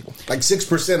 Impossible. Like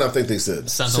 6%, I think they said.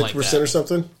 Something like 6% that. or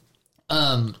something?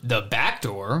 The back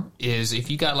door is if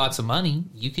you got lots of money,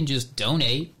 you can just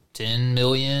donate 10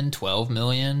 million, 12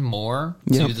 million more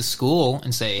to the school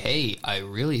and say, hey, I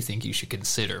really think you should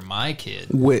consider my kid.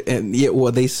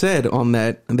 They said on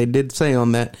that, and they did say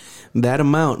on that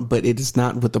amount, but it is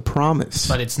not with the promise.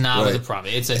 But it's not with a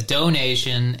promise. It's a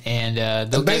donation,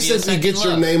 and they'll basically give you a get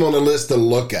your name on the list to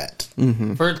look at.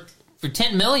 for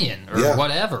 10 million or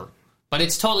whatever. But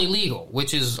it's totally legal,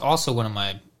 which is also one of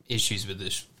my issues with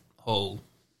this whole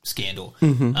scandal.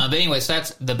 But anyway, so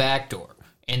that's the back door.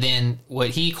 And then what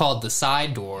he called the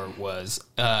side door was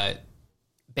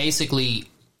basically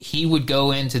he would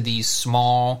go into these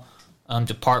small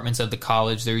departments of the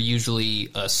college. They're usually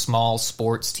a small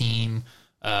sports team,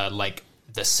 like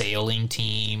the sailing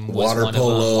team, was water one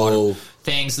polo, of them,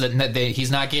 things that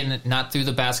he's not getting, not through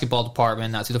the basketball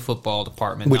department, not through the football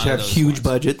department, which have huge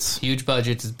budgets. Huge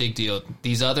budgets is a big deal.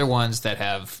 These other ones that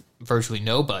have virtually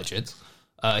no budgets,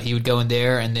 he would go in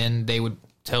there, and then they would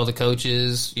tell the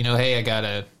coaches, hey, I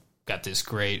got this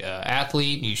great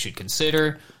athlete you should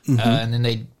consider, and then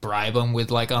they'd bribe them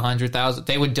with like 100,000.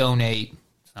 They would donate.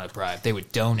 Not a bribe. They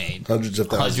would donate hundreds of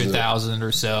thousands, 100,000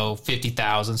 or so,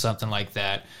 50,000, something like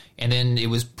that. And then it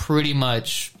was pretty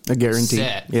much a guarantee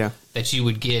set that you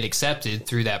would get accepted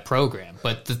through that program.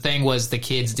 But the thing was, the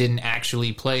kids didn't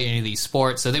actually play any of these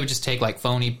sports, so they would just take like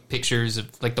phony pictures of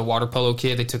like the water polo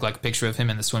kid. They took like a picture of him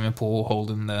in the swimming pool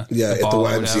holding the ball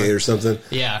at the YMCA or something.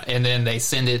 Yeah, and then they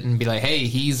send it and be like, "Hey,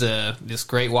 he's this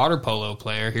great water polo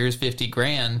player. Here's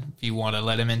 $50,000 if you want to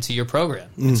let him into your program."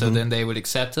 And so then they would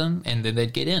accept him, and then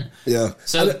they'd get in. Yeah.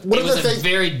 So it was a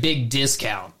very big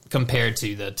discount compared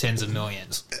to the tens of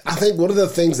millions. I think one of the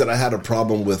things that I had a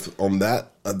problem with on that,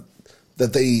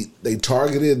 that they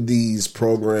targeted these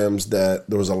programs that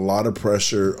there was a lot of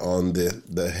pressure on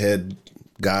the head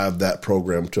guy of that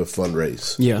program to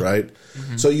fundraise. Yeah. Right?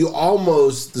 Mm-hmm. So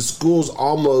the schools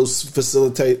almost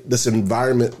facilitate this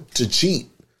environment to cheat.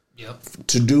 Yep.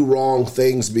 To do wrong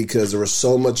things because there was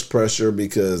so much pressure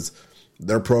because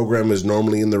their program is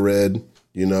normally in the red.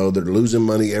 They're losing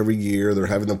money every year. They're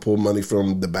having to pull money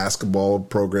from the basketball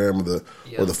program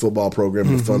or the football program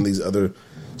to fund these other.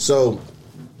 So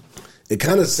it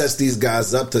kind of sets these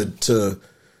guys up to,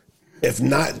 if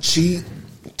not cheat,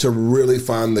 to really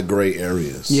find the gray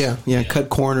areas. Yeah. Cut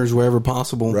corners wherever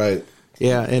possible. Right.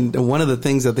 Yeah, and one of the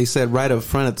things that they said right up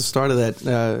front at the start of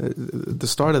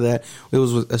that, it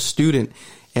was a student,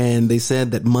 and they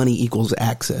said that money equals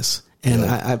access. And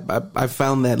I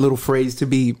found that little phrase to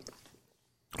be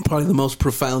probably the most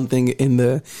profound thing in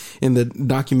the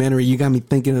documentary. You got me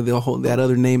thinking of that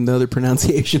other name, the other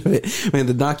pronunciation of it.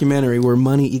 The documentary where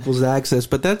money equals access.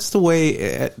 But that's the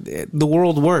way the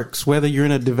world works, whether you're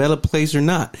in a developed place or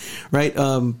not, right?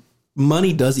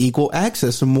 Money does equal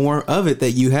access. The more of it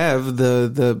that you have,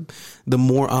 the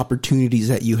more opportunities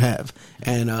that you have.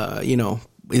 And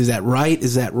is that right?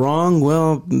 Is that wrong?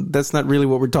 Well, that's not really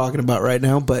what we're talking about right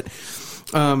now. But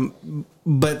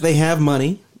they have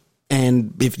money.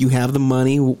 And if you have the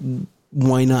money,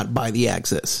 why not buy the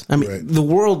access? I mean, the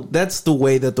world, that's the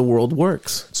way that the world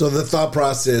works. So the thought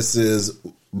process is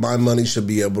my money should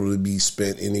be able to be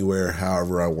spent anywhere,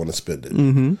 however I want to spend it.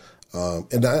 And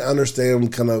I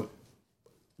understand kind of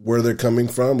where they're coming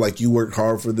from. Like, you work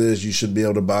hard for this, you should be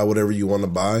able to buy whatever you want to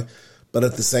buy. But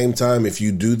at the same time, if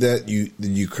you do that,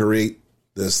 you create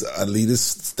this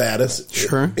elitist status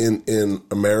in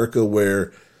America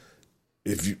where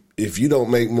if you don't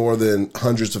make more than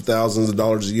hundreds of thousands of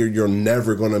dollars a year, you're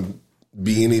never going to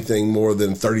be anything more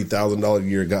than $30,000 a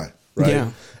year guy, right?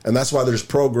 Yeah. And that's why there's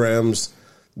programs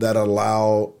that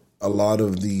allow a lot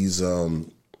of these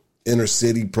inner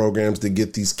city programs to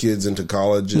get these kids into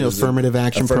colleges. Affirmative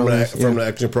action programs. Affirmative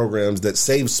action programs that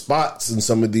save spots in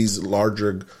some of these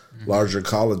larger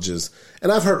colleges.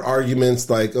 And I've heard arguments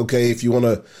like, okay, if you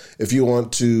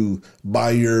want to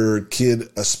buy your kid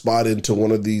a spot into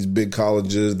one of these big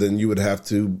colleges, then you would have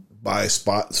to buy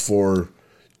spots for,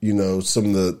 some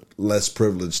of the less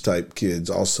privileged type kids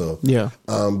also. Yeah.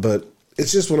 But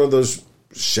it's just one of those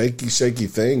shaky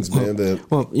things, man.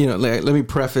 Let me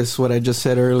preface what I just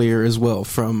said earlier as well.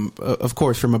 Of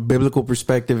course, from a biblical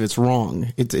perspective, it's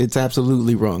wrong. It's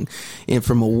absolutely wrong. And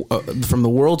from the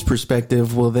world's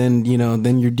perspective, well, then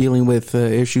you're dealing with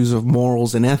issues of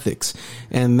morals and ethics,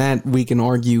 and that we can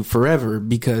argue forever.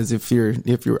 Because if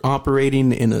you're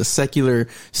operating in a secular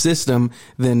system,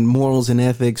 then morals and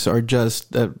ethics are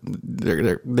just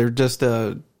they're just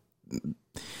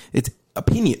it's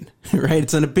opinion, right?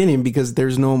 It's an opinion because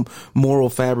there's no moral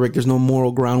fabric, there's no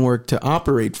moral groundwork to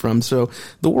operate from. So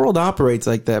the world operates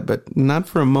like that, but not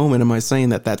for a moment am I saying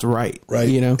that that's right. Right.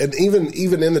 And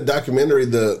even in the documentary,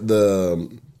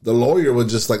 the lawyer was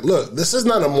just like, look, this is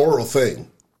not a moral thing.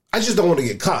 I just don't want to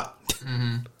get caught.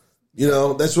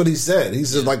 Mm-hmm. That's what he said. He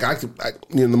said, like, I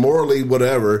morally,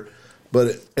 whatever.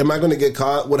 But am I going to get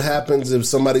caught? What happens if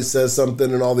somebody says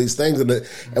something and all these things? And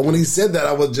when he said that,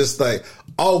 I was just like,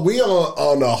 oh, we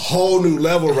on a whole new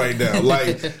level right now.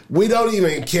 Like, we don't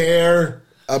even care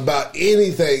about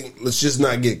anything. Let's just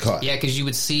not get caught. Yeah, because you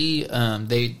would see in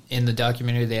the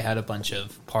documentary, they had a bunch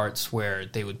of parts where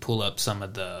they would pull up some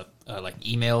of the like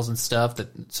emails and stuff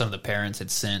that some of the parents had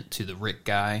sent to the Rick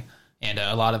guy. And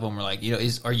a lot of them were like,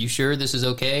 are you sure this is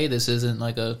okay? This isn't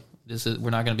like we're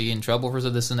not going to be in trouble for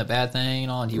this isn't a bad thing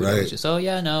and all. And he would always just, oh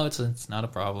yeah, no, it's not a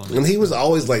problem. And he was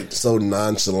always like so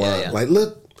nonchalant. Yeah. Like,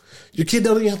 look, your kid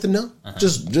don't even have to know. Uh-huh.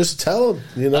 Just tell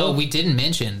him, Oh, we didn't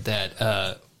mention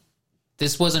that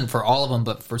this wasn't for all of them,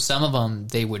 but for some of them,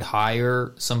 they would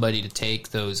hire somebody to take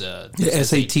those the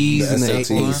SATs and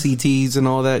the ACTs and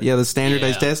all that. Yeah, the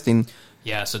standardized testing.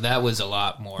 Yeah, so that was a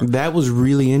lot more. That was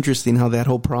really interesting how that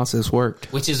whole process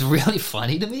worked. Which is really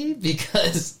funny to me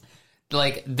because,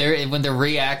 like, when they're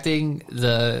reacting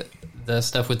the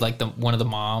stuff with like one of the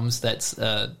moms that's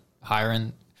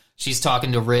hiring. She's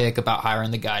talking to Rick about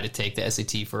hiring the guy to take the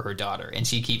SAT for her daughter, and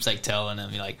she keeps like telling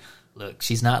him like, look,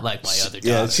 she's not like my other daughter.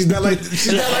 Yeah, she's not like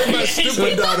my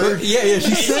stupid daughter. Yeah,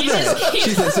 she said that. She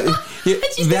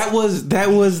said that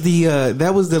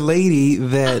was the lady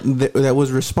that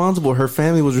was responsible. Her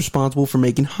family was responsible for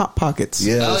making Hot Pockets.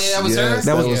 Yes, oh yeah, that was her.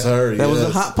 That was her. That was the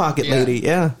Hot Pocket lady.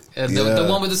 Yeah. The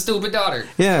one with the stupid daughter.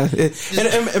 Yeah,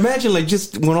 and imagine like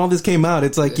just when all this came out,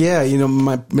 it's like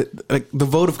the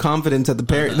vote of confidence at the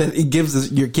parent that it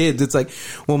gives your kids. It's like,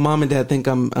 well, mom and dad think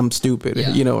I'm stupid,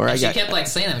 or and she kept like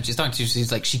saying that when she's talking to you.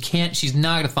 She's like, she's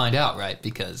not going to find out, right?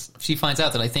 Because if she finds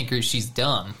out that I think she's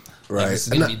dumb, right? This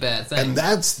is going to be a bad thing. And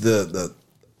that's the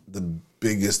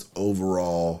biggest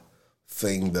overall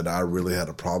thing that I really had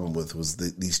a problem with was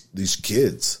these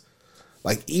kids.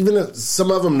 Like, even if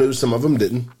some of them knew, some of them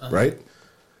didn't, right?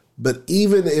 But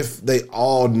even if they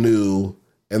all knew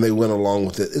and they went along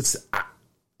with it, it's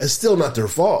still not their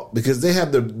fault because they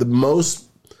have the most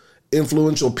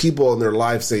influential people in their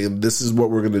life saying, this is what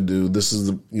we're going to do. This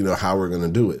is how we're going to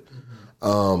do it.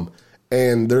 Mm-hmm.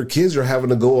 And their kids are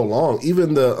having to go along.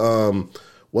 Even the,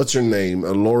 what's her name?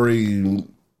 Lori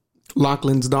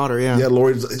Loughlin's daughter, yeah. Yeah,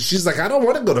 Lori, she's like, I don't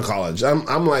want to go to college.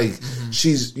 I'm like,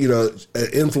 she's, an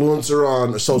influencer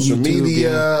on social YouTube,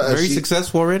 media. Yeah. Very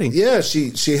successful already. Yeah,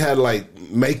 she had like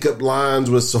makeup lines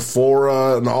with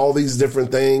Sephora and all these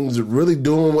different things, really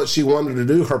doing what she wanted to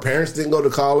do. Her parents didn't go to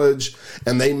college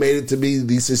and they made it to be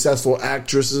these successful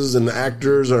actresses and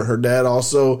actors, or her dad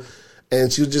also.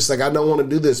 And she was just like, I don't want to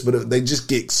do this, but they just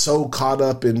get so caught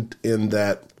up in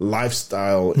that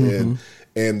lifestyle and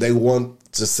they want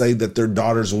to say that their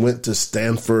daughters went to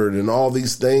Stanford and all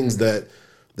these things that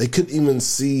they couldn't even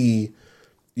see,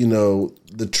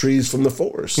 the trees from the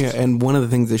forest. Yeah, and one of the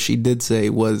things that she did say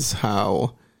was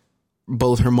how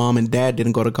both her mom and dad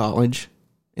didn't go to college.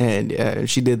 And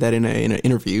she did that in an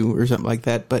interview or something like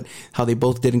that. But how they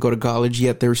both didn't go to college,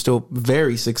 yet they were still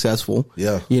very successful.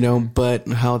 Yeah, But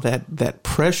how that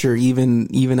pressure,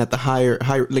 even at the higher,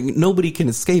 like nobody can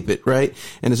escape it, right?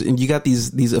 And you got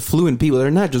these affluent people.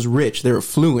 They're not just rich; they're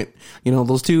affluent.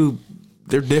 Those two,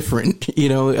 they're different.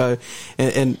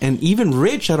 And even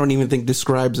rich, I don't even think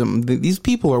describes them. These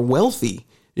people are wealthy.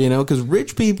 You know, because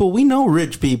rich people, we know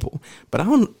rich people, but I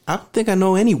don't think I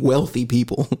know any wealthy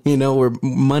people, you know, where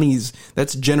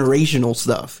that's generational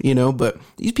stuff, you know, but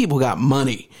these people got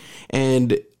money,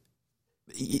 and,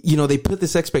 you know, they put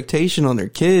this expectation on their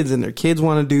kids, and their kids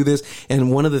want to do this.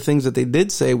 And one of the things that they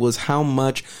did say was how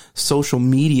much social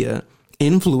media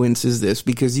influences this,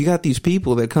 because you got these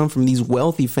people that come from these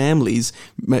wealthy families,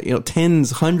 you know,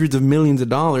 tens, hundreds of millions of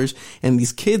dollars, and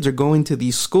these kids are going to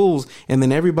these schools, and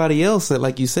then everybody else that,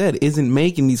 like you said, isn't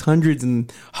making these hundreds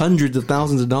and hundreds of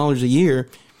thousands of dollars a year,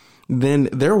 then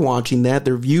they're watching that,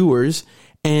 they're viewers.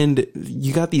 And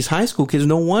you got these high school kids.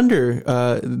 No wonder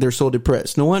they're so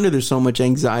depressed. No wonder there's so much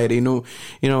anxiety. No,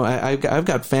 you know, I've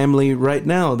got family right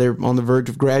now. They're on the verge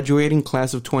of graduating,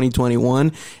 class of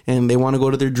 2021, and they want to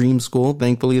go to their dream school.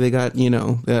 Thankfully, they got, you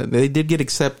know, they did get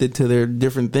accepted to their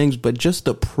different things, but just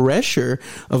the pressure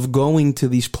of going to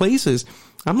these places.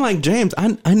 I'm like, James,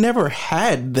 I never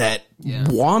had that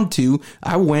want to.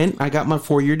 I went, I got my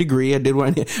 4-year degree. I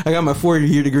got my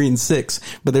 4-year degree in 6,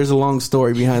 but there's a long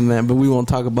story behind that, but we won't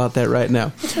talk about that right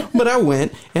now. But I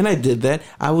went and I did that.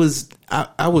 I was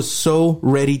so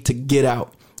ready to get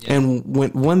out. Yeah. And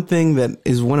one thing that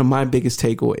is one of my biggest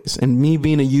takeaways, and me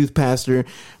being a youth pastor,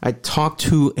 I talked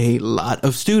to a lot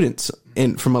of students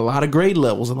and from a lot of grade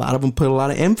levels. A lot of them put a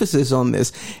lot of emphasis on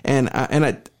this, and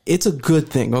it's a good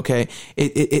thing. Okay.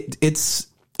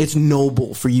 It's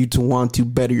noble for you to want to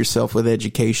better yourself with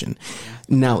education.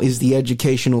 Now, is the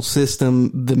educational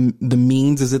system the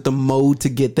means? Is it the mode to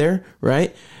get there?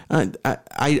 Right.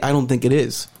 I don't think it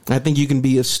is. I think you can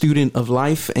be a student of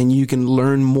life, and you can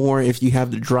learn more if you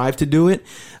have the drive to do it.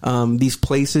 These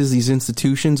places, these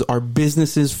institutions are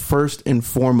businesses first and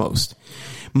foremost.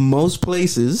 Most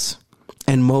places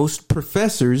and most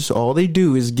professors, all they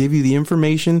do is give you the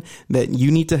information that you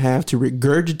need to have to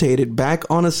regurgitate it back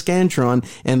on a Scantron,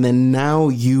 and then now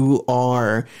you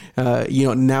are,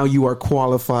 now you are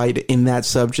qualified in that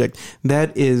subject.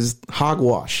 That is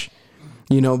hogwash.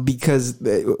 You know, because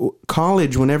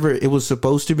college, whenever it was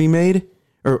supposed to be made,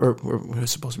 or was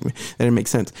supposed to be made, that didn't make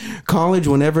sense. College,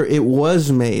 whenever it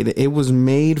was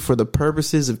made for the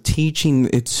purposes of teaching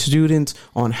its students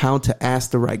on how to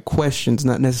ask the right questions,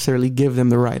 not necessarily give them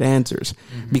the right answers,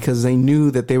 because they knew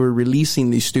that they were releasing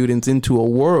these students into a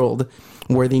world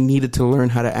where they needed to learn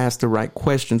how to ask the right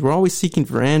questions. We're always seeking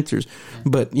for answers.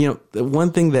 But, you know, the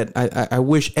one thing that I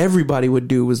wish everybody would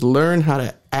do was learn how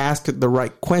to ask the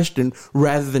right question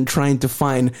rather than trying to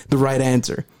find the right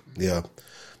answer. Yeah.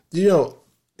 You know,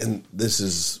 and this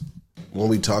is when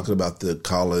we talk about the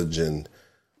college and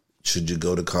should you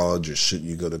go to college or shouldn't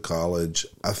you go to college,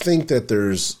 I think that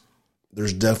there's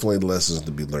definitely lessons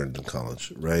to be learned in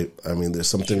college, right? I mean, there's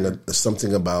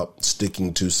something about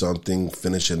sticking to something,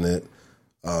 finishing it,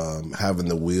 having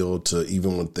the will to,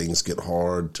 even when things get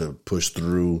hard, to push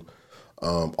through.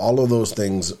 All of those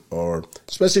things are,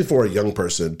 especially for a young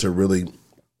person, to really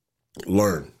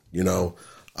learn, you know.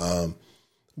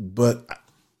 But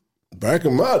back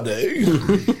in my day,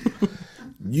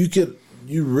 you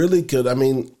really could. I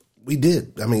mean, we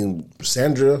did. I mean,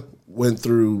 Sandra went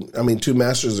through, 2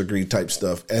 master's degree type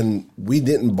stuff, and we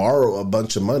didn't borrow a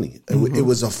bunch of money. It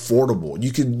was affordable.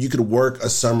 You could work a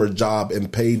summer job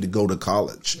and pay to go to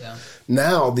college. Yeah.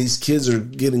 Now these kids are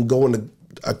going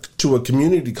to a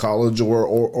community college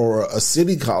or a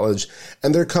city college,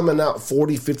 and they're coming out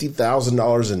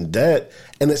 $40,000-$50,000 in debt,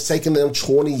 and it's taking them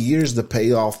 20 years to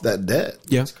pay off that debt.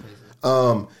 Yeah.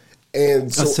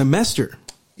 And so, a semester.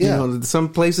 Yeah. You know, some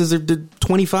places are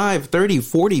 $25,000, $30,000,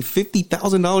 $40,000,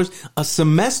 $50,000 a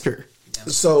semester.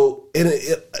 So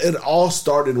it all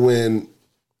started when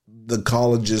the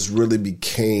colleges really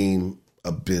became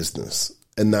a business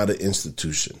and not an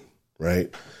institution,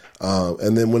 right?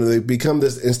 And then when they become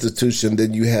this institution,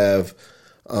 then you have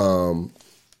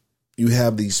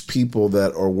these people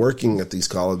that are working at these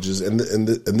colleges, and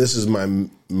this is my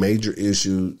major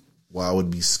issue. Why I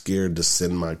would be scared to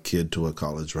send my kid to a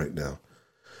college right now.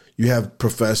 You have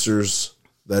professors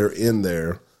that are in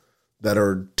there that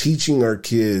are teaching our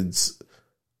kids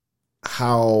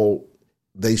how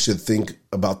they should think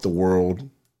about the world.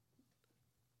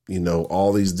 You know,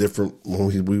 all these different,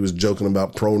 when we was joking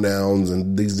about pronouns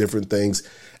and these different things,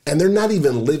 and they're not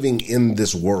even living in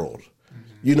this world.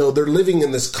 You know, they're living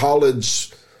in this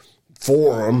college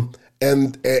forum,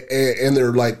 and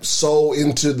they're like so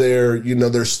into their, you know,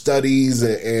 their studies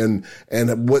and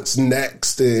what's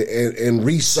next and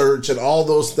research and all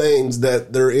those things,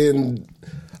 that they're in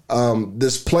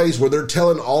this place where they're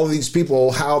telling all of these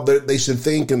people how they should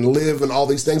think and live and all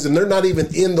these things, and they're not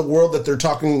even in the world that they're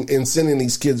talking and sending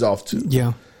these kids off to.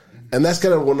 Yeah, and that's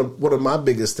kind of one of my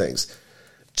biggest things.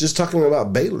 Just talking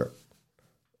about Baylor.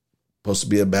 supposed to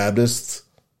be a Baptist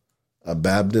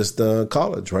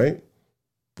college, right?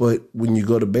 But when you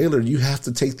go to Baylor, you have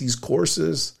to take these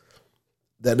courses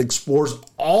that explores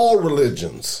all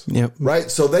religions, Yep.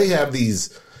 right? So they have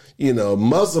these,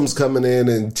 Muslims coming in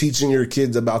and teaching your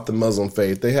kids about the Muslim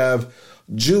faith. They have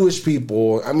Jewish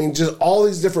people. I mean, just all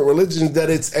these different religions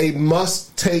that it's a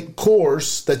must-take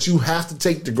course that you have to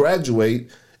take to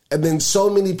graduate. And then so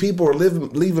many people are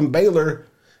leaving Baylor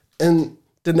and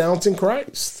denouncing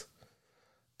Christ.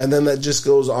 And then that just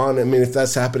goes on. I mean, if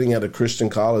that's happening at a Christian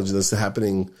college, that's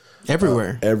happening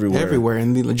everywhere. Everywhere.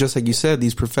 And just like you said,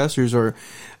 these professors are,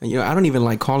 I don't even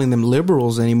like calling them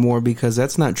liberals anymore because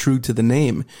that's not true to the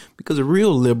name. Because a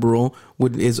real liberal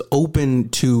is open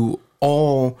to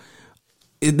all.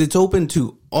 It's open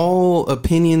to all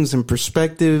opinions and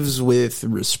perspectives with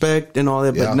respect and all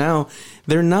that. Yeah. But now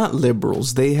they're not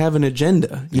liberals. They have an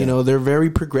agenda. They're very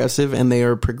progressive and they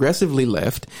are progressively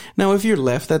left. Now, if you're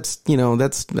left, that's,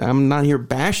 I'm not here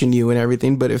bashing you and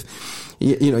everything. But if,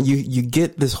 you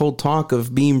get this whole talk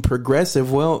of being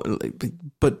progressive, well,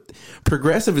 but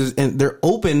progressive is, and they're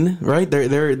open, right?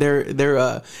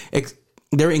 They're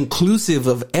inclusive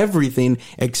of everything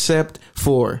except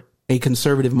for a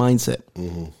conservative mindset.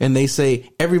 Mm-hmm. And they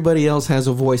say everybody else has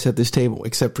a voice at this table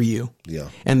except for you. Yeah.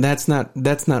 And that's not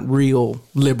real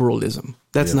liberalism.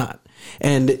 That's not.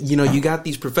 And you got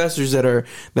these professors that are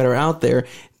out there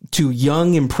to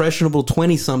young impressionable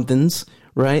 20-somethings,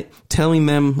 right? Telling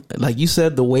them, like you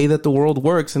said, the way that the world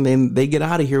works, and then they get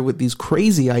out of here with these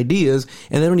crazy ideas,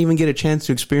 and they don't even get a chance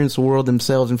to experience the world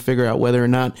themselves and figure out whether or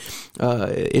not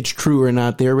it's true or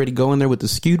not. They already go in there with a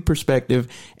skewed perspective,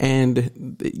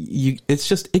 and it's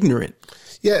just ignorant.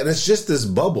 Yeah, and it's just this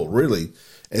bubble, really.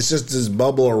 It's just this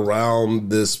bubble around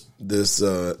this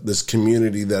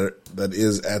community that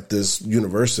is at this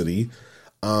university.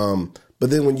 But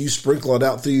then when you sprinkle it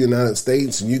out through the United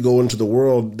States and you go into the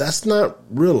world, that's not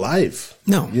real life.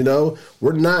 No.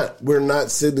 We're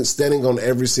not standing on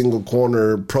every single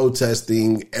corner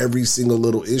protesting every single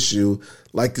little issue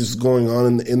like is going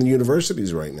on in the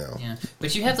universities right now. Yeah.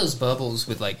 But you have those bubbles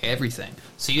with like everything.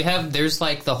 So there's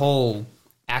like the whole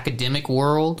academic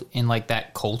world and like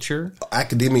that culture.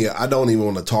 Academia, I don't even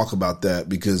want to talk about that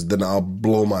because then I'll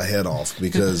blow my head off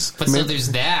because But so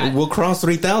there's that. We'll cross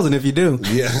 3,000 if you do.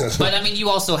 yeah. But I mean, you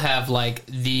also have like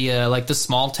the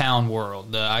small town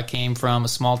world. I came from a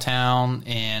small town,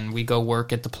 and we go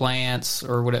work at the plants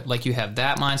or whatever. Like you have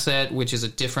that mindset, which is a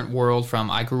different world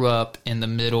from. I grew up in the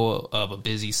middle of a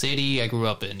busy city. I grew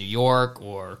up in New York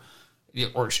or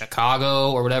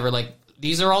Chicago or whatever. Like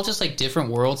these are all just like different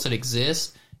worlds that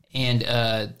exist, and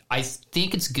I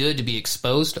think it's good to be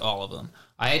exposed to all of them.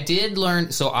 I did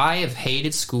learn. So I have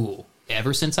hated school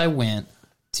ever since I went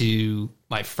to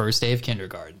my first day of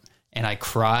kindergarten. And I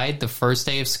cried the first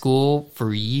day of school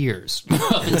for years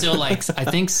up until like I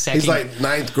think second. He's like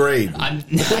ninth grade. I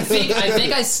think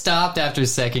I stopped after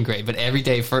second grade. But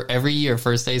every year,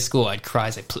 first day of school, I'd cry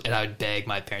and I would beg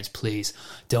my parents, please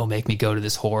don't make me go to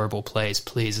this horrible place.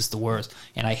 Please, it's the worst.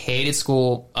 And I hated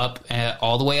school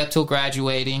all the way up till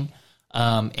graduating.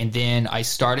 And then I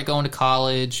started going to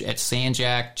college at San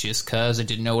Jac just because I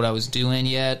didn't know what I was doing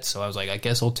yet. So I was like, I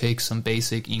guess I'll take some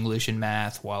basic English and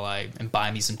math and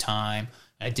buy me some time.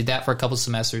 And I did that for a couple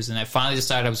semesters, and I finally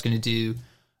decided I was going to do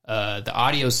the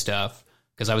audio stuff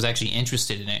because I was actually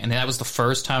interested in it. And that was the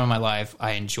first time in my life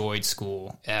I enjoyed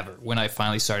school ever, when I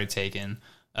finally started taking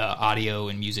audio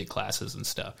and music classes and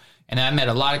stuff. And I met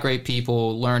a lot of great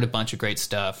people, learned a bunch of great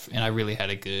stuff, and I really had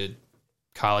a good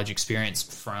college experience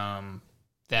from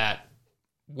that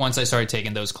once I started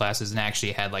taking those classes and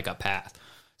actually had like a path.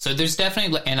 So there's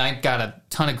definitely, and I got a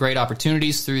ton of great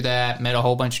opportunities through that, met a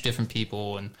whole bunch of different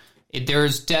people, and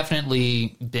there's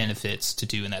definitely benefits to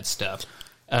doing that stuff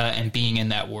and being in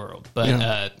that world.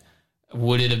 But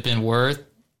would it have been worth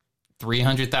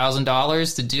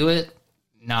 $300,000 to do it?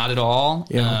 Not at all.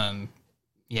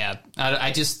 Yeah.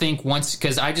 I just think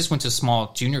because I just went to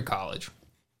small junior college,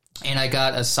 and I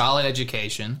got a solid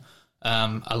education,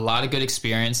 a lot of good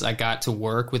experience. I got to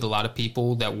work with a lot of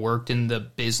people that worked in the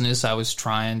business I was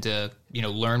trying to,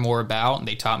 learn more about, and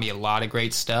they taught me a lot of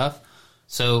great stuff.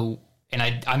 So, and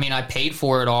I paid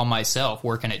for it all myself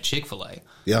working at Chick-fil-A.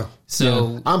 Yeah.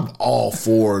 So I'm all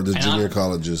for the junior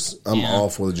colleges. I'm all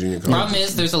for the junior colleges. Problem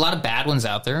is, there's a lot of bad ones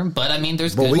out there, but I mean,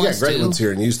 there's but good we ones got great too. ones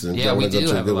here in Houston. Yeah, we do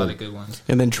have a lot of good ones.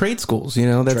 And then trade schools,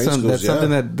 that's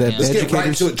something that Let's educators get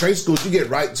right to it. Trade schools, you get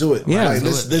right to it. Yeah. Like,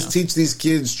 let's teach these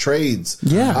kids trades.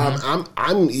 Yeah.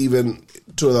 I'm even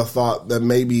to the thought that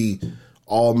maybe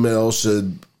all males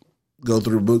should go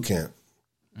through boot camp.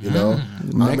 You know,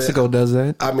 Mexico does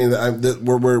that. I mean,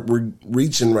 we're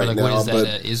reaching right Like, now, what is but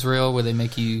that? Israel, where they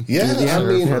make you? Yeah, serve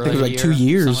I mean, for I think a it's like 2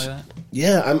 years. something like that?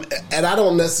 yeah, and I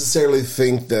don't necessarily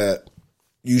think that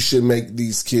you should make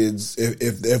these kids.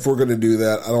 If we're going to do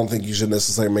that, I don't think you should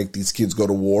necessarily make these kids go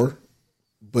to war.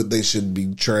 But they should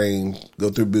be trained, go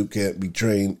through boot camp, be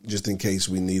trained just in case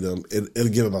we need them. It'll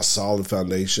give them a solid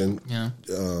foundation,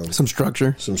 Some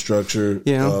structure.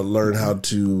 Yeah. Learn how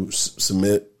to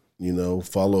submit,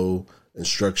 follow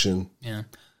instruction. Yeah.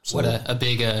 What a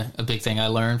big thing I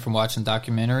learned from watching the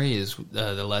documentary is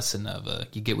the lesson of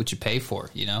you get what you pay for.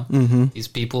 These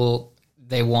people,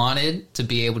 they wanted to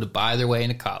be able to buy their way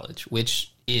into college,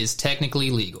 which is technically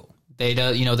legal. They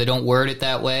don't, they don't word it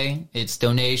that way. It's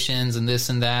donations and this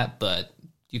and that, but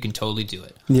you can totally do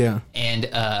it. Yeah. And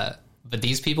but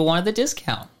these people wanted the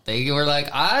discount. They were like,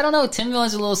 I don't know, $10 million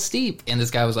is a little steep. And this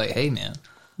guy was like, hey man,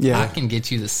 I can get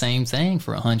you the same thing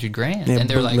for $100,000. Yeah, and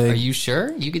they're like, bootleg. are you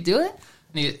sure you could do it?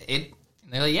 And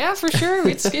they're like, yeah, for sure.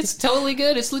 It's totally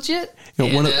good. It's legit.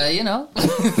 One of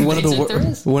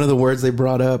the words they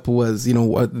brought up was,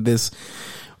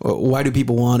 why do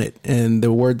people want it? And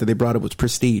the word that they brought up was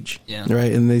prestige. Yeah.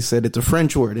 Right. And they said it's a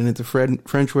French word, and it's a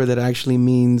French word that actually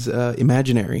means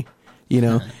imaginary.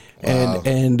 And Wow.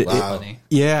 and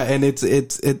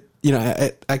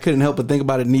it. I couldn't help but think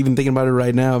about it, and even thinking about it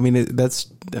right now. I mean,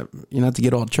 that's not to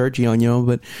get all churchy on you,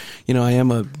 but I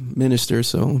am a minister,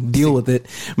 so deal with it.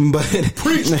 But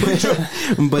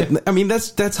but I mean,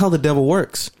 that's how the devil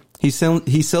works. He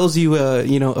sells you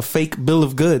a fake bill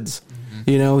of goods.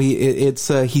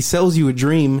 He sells you a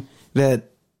dream that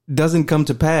doesn't come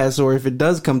to pass, or if it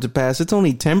does come to pass, it's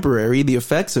only temporary, the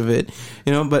effects of it,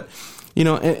 but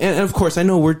and of course I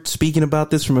know we're speaking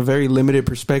about this from a very limited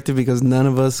perspective because none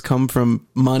of us come from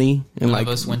money and None of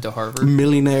us went to Harvard.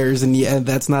 Millionaires, and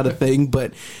that's not a thing,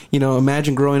 but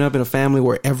imagine growing up in a family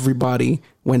where everybody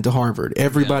went to Harvard,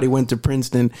 everybody went to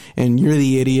Princeton, and you're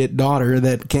the idiot daughter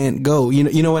that can't go.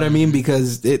 You know what I mean?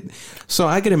 Because so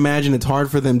I could imagine it's hard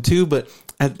for them too, but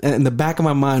in the back of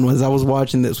my mind as I was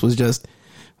watching this was just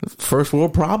first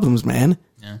world problems, man.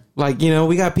 Yeah. Like,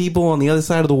 we got people on the other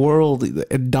side of the world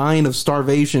dying of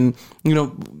starvation.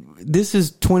 This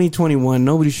is 2021.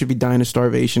 Nobody should be dying of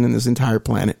starvation in this entire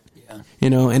planet. Yeah.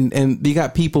 And you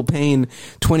got people paying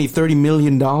 $20-30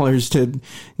 million to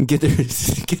get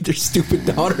their stupid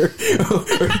daughter,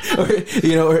 or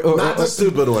Not the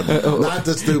stupid one. Not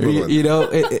the stupid one.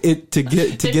 To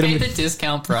get They them paid the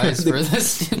discount price for the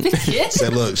stupid kid.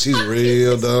 Said, look, she's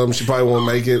real dumb. She probably won't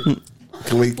make it.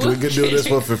 Can we do this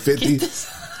one for 50?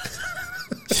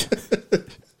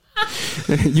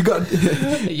 You get what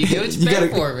you pay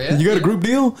for, man. You got a group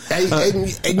deal? And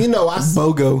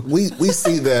BOGO. We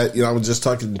see that. I was just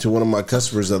talking to one of my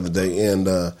customers the other day,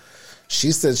 and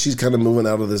she said she's kind of moving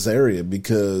out of this area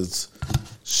because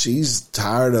she's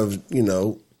tired of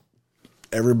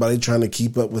everybody trying to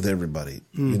keep up with everybody.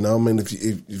 I mean,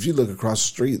 if you look across the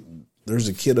street, there's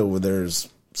a kid over there is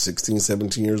 16,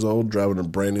 17 years old driving a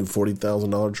brand new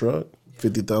 $40,000 truck,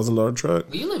 $50,000 truck.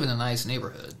 Well, you live in a nice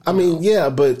neighborhood. I mean, yeah,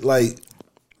 but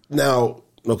now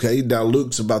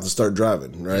Luke's about to start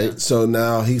driving, right? Yeah. So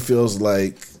now he feels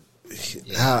like,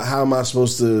 how am I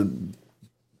supposed to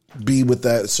be with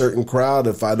that certain crowd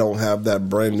if I don't have that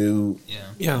brand new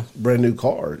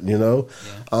car,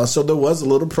 So there was a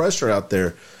little pressure out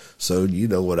there. So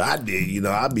what I did,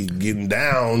 I'd be getting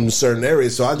down in certain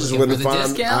areas. So I just went and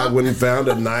found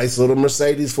a nice little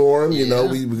Mercedes for him.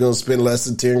 We were going to spend less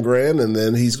than $10,000, and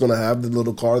then he's going to have the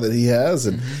little car that he has,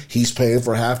 and he's paying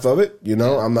for half of it.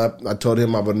 I told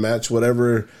him I would match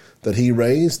whatever that he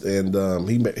raised, and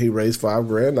he raised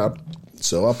 $5,000.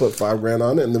 So I put $5,000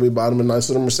 on it, and then we bought him a nice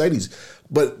little Mercedes.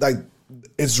 But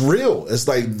it's real. It's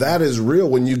that is real.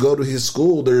 When you go to his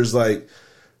school, there's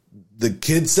the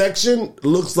kids section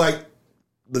looks like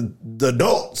the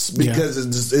adults because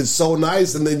it's so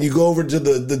nice, and then you go over to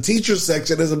the teacher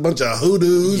section. There's a bunch of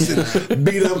hoodoos and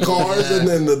beat up cars, and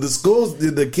then the schools,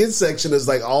 the kids section is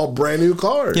all brand new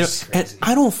cars. And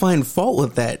I don't find fault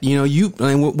with that.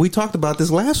 We talked about this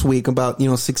last week about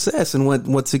success and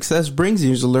what success brings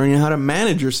you is learning how to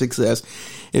manage your success.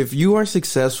 If you are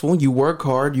successful, you work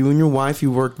hard, you and your wife,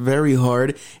 you work very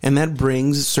hard, and that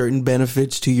brings certain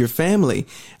benefits to your family.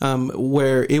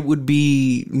 Where it would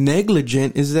be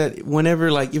negligent is that whenever,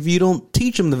 if you don't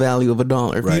teach them the value of a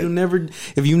dollar,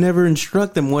 if you never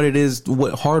instruct them what it is,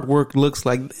 what hard work looks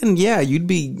like, then you'd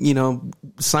be,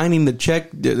 signing the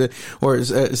check or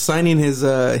signing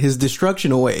his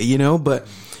destruction away, but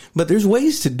But there's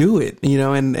ways to do it, you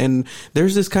know, and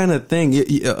there's this kind of thing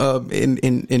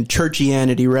in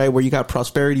churchianity, right, where you got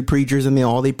prosperity preachers and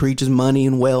all they preach is money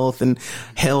and wealth and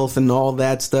health and all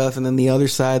that stuff, and then the other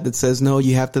side that says no,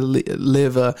 you have to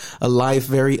live a life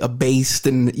very abased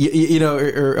and you know,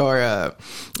 or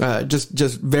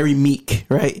just very meek,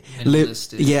 right?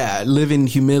 Live in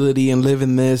humility and live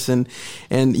in this, and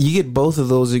you get both of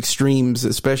those extremes,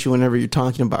 especially whenever you're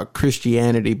talking about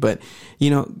Christianity. But you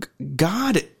know,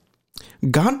 God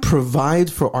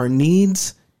provides for our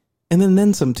needs and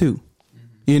then some too.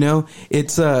 You know,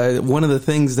 it's one of the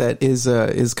things that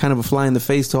is kind of a fly in the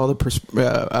face to all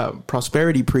the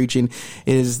prosperity preaching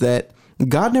is that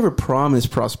God never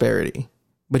promised prosperity,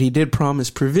 but he did promise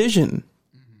provision.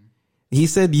 He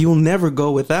said you'll never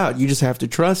go without. You just have to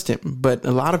trust him. But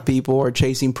a lot of people are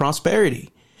chasing prosperity,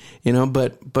 you know,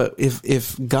 but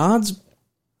if God's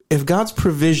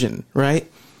provision,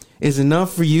 right, is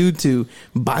enough for you to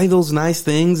buy those nice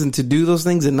things and to do those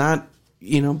things and not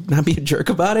be a jerk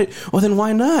about it, well, then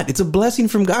why not? It's a blessing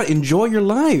from God. Enjoy your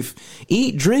life.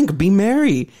 Eat, drink, be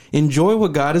merry. Enjoy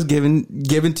what God has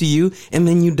given to you, and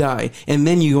then you die. And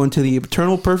then you go into the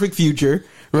eternal perfect future,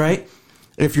 right?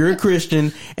 If you're a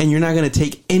Christian and you're not going to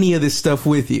take any of this stuff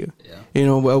with you. Yeah. You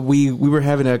know, well, we were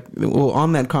having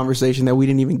on that conversation that we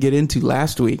didn't even get into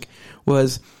last week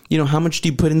was, you know, how much do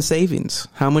you put in savings?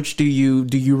 How much do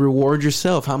you reward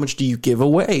yourself? How much do you give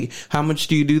away? How much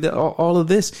do you do that? All of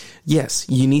this. Yes,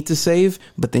 you need to save,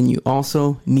 but then you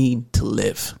also need to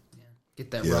live.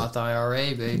 Get that Roth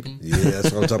IRA, baby. Yeah,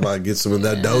 that's what I'm talking about. Get some of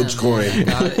that Dogecoin.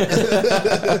 Got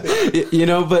it. You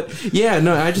know, but yeah,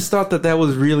 no, I just thought that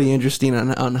was really interesting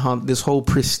on how this whole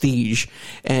prestige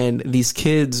and these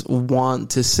kids want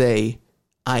to say,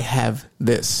 I have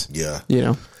this. Yeah. You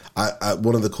know, I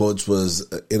one of the quotes was,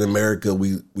 in America,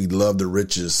 we love the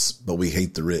riches, but we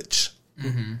hate the rich.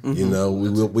 Mm-hmm. You know,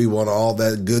 we want all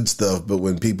that good stuff, but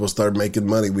when people start making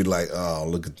money, we like, oh,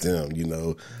 look at them. You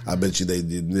know, I bet you they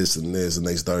did this and this, and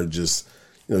they started just,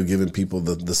 you know, giving people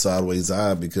the sideways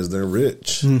eye because they're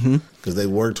rich, because they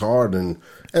worked hard, and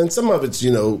some of it's,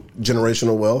 you know,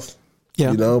 generational wealth.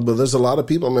 Yeah, you know, but there's a lot of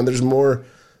people. I mean, there's more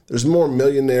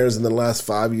millionaires in the last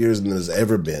 5 years than there's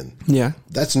ever been. Yeah,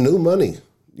 that's new money.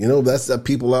 You know, that's the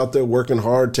people out there working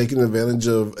hard, taking advantage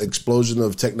of explosion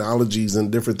of technologies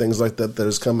and different things like that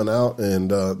is coming out,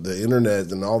 and the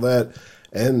internet and all that,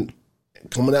 and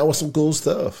coming out with some cool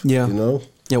stuff. Yeah, you know.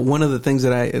 Yeah, one of the things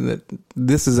that I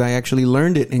actually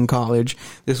learned it in college.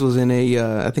 This was in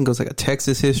I think it was like a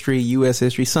Texas history, U.S.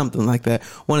 history, something like that.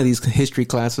 One of these history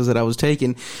classes that I was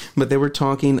taking, but they were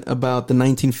talking about the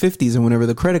 1950s and whenever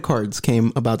the credit cards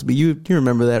came about to be. You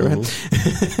remember that, right?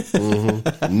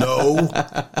 Mm-hmm. No.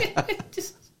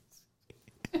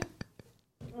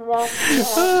 I'm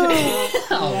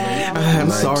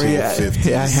sorry.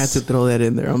 I had to throw that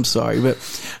in there. I'm sorry, but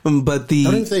the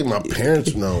I don't think my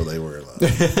parents know they were alive.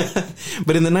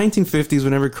 But in the 1950s,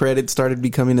 whenever credit started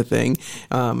becoming a thing,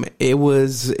 it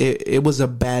was a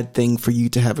bad thing for you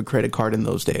to have a credit card in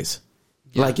those days.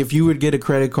 Yeah. Like if you would get a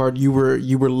credit card, you were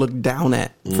looked down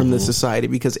at from the society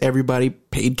because everybody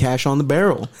paid cash on the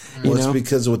barrel. Well, it's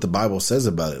because of what the Bible says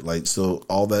about it. Like, so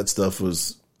all that stuff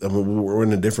was. I mean, we're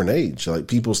in a different age. Like,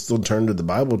 people still turn to the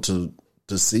Bible to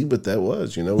see what that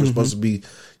was. You know, we're supposed to be,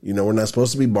 you know, we're not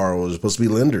supposed to be borrowers. We're supposed to be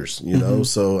lenders. You know,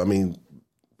 so I mean,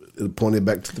 it pointed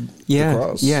back to the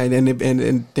cross. Yeah, and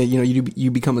you know, you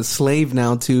become a slave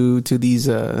now to these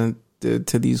to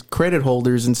these credit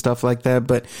holders and stuff like that.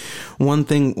 But one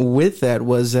thing with that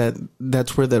was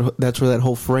that's where that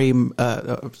whole frame.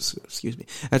 Excuse me.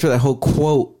 That's where that whole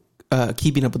quote.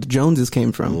 Keeping Up with the Joneses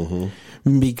came from,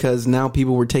 because now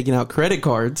people were taking out credit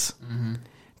cards,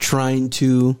 trying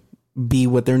to be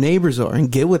what their neighbors are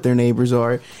and get what their neighbors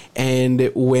are.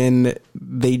 And when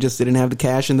they just didn't have the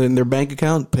cash in their bank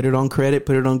account, put it on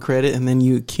credit, and then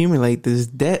you accumulate this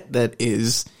debt that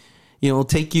is, you know,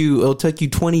 it'll take you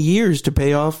 20 years to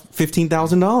pay off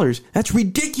 $15,000. That's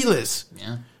ridiculous.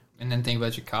 Yeah. And then think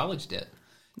about your college debt.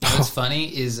 You know, what's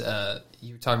funny is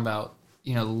you were talking about,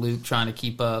 you know, Luke trying to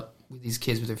keep up with these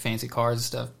kids with their fancy cars and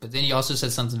stuff. But then you also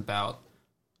said something about,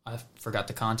 I forgot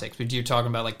the context, but you're talking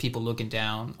about like people looking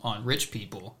down on rich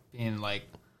people being like,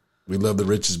 we love the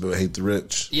riches but hate the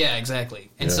rich. Yeah, exactly.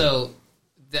 And so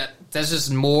that's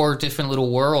just more different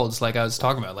little worlds, like I was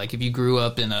talking about. Like if you grew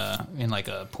up in like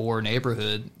a poor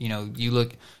neighborhood, you know,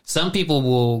 some people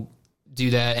will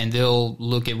do that and they'll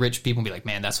look at rich people and be like,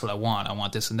 man, that's what I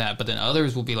want this and that. But then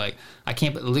others will be like, I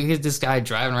can't look at this guy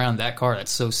driving around that car.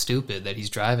 That's so stupid that he's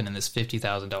driving in this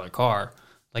 $50,000 car.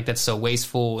 Like, that's so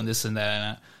wasteful and this and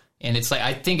that. And it's like,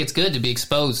 I think it's good to be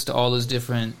exposed to all those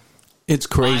different It's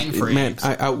Mind crazy, frames.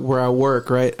 man. I where I work,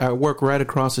 right? I work right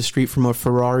across the street from a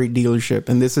Ferrari dealership,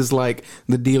 and this is like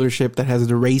the dealership that has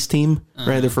the race team,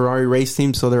 right? The Ferrari race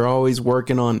team. So they're always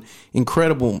working on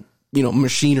incredible,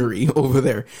 machinery over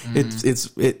there.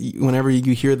 Whenever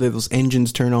you hear those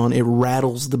engines turn on, it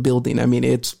rattles the building. I mean,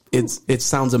 it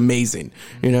sounds amazing,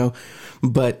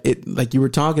 But it, like you were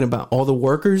talking about, all the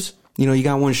workers. You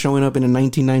got one showing up in a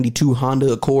 1992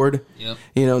 Honda Accord. Yep.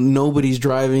 Nobody's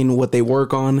driving what they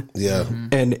work on. Yeah.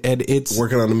 And it's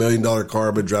Working on $1 million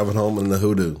car, but driving home in the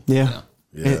hoodoo. yeah.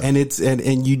 Yeah.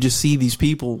 And you just see these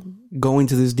people going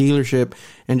to this dealership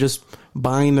and just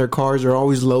buying their cars. They're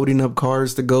always loading up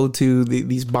cars to go to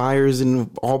these buyers in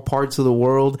all parts of the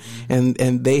world, and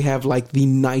they have like the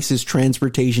nicest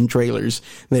transportation trailers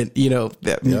that you're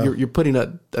putting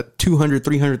a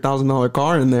 $200,000-$300,000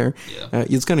 car in there. Yeah.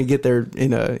 It's going to get there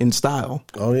in style.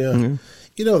 Oh yeah.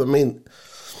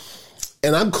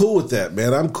 And I'm cool with that,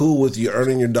 man. I'm cool with you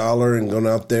earning your dollar and going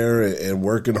out there and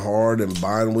working hard and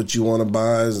buying what you want to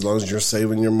buy, as long as you're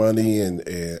saving your money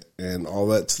and all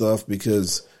that stuff,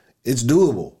 because it's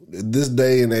doable. In this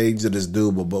day and age, it is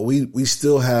doable. But we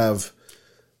still have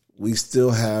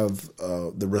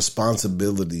the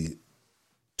responsibility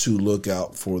to look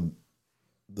out for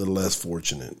the less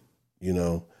fortunate.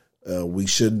 We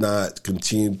should not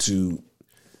continue to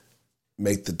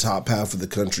make the top half of the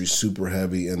country super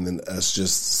heavy, and then us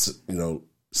just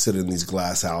sit in these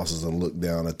glass houses and look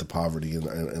down at the poverty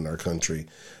in our country.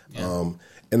 Yeah.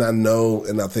 And I know,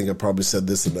 and I think I probably said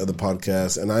this in other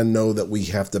podcasts, and I know that we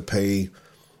have to pay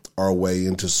our way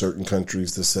into certain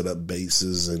countries to set up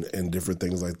bases and different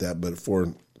things like that. But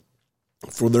for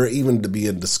there even to be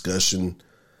a discussion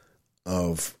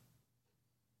of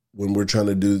when we're trying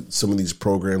to do some of these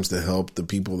programs to help the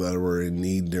people that were in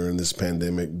need during this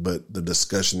pandemic, but the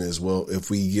discussion is, well, if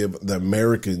we give the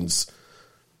Americans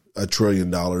 $1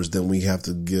 trillion, then we have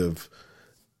to give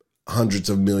hundreds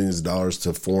of millions of dollars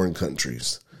to foreign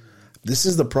countries. This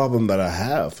is the problem that I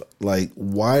have. Like,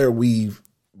 why are we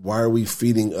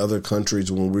feeding other countries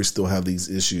when we still have these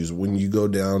issues? When you go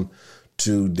down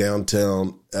to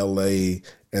downtown LA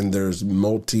and there's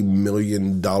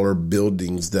multi-million-dollar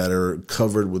buildings that are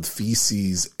covered with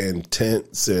feces and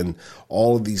tents and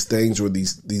all of these things, where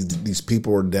these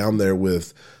people are down there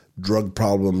with drug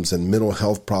problems and mental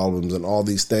health problems and all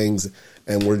these things,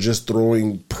 and we're just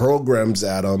throwing programs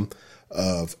at them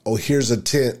of, oh, here's a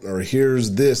tent or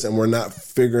here's this, and we're not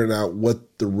figuring out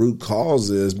what the root cause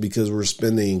is, because we're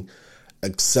spending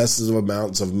excessive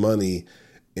amounts of money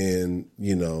in,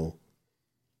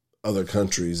 other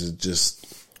countries. It just,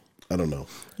 I don't know.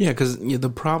 Yeah, because the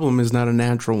problem is not a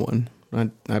natural one.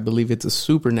 I believe it's a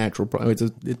supernatural problem.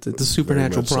 It's a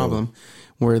supernatural problem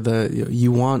where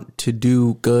you want to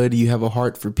do good. You have a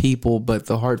heart for people, but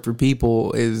the heart for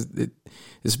people is,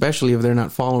 especially if they're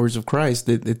not followers of Christ,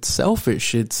 it's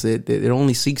selfish. It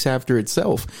only seeks after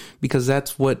itself, because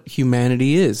that's what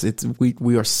humanity is.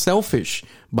 We are selfish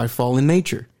by fallen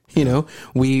nature.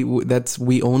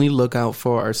 We only look out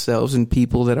for ourselves and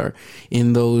people that are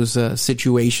in those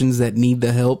situations that need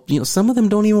the help. Some of them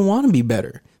don't even want to be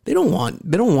better. They don't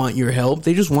want your help.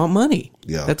 They just want money.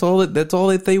 Yeah. That's all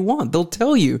that they want. They'll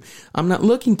tell you, I'm not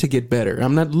looking to get better.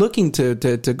 I'm not looking to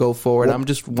go forward. I'm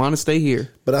just want to stay here.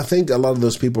 But I think a lot of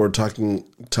those people are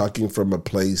talking from a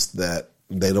place that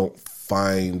they don't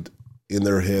find in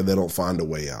their head. They don't find a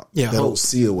way out. Yeah, they don't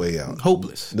see a way out.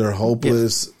 Hopeless. They're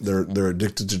hopeless. Yeah. They're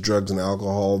addicted to drugs and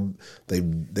alcohol.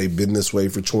 They've been this way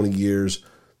for 20 years.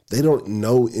 They don't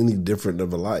know any different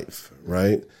of a life,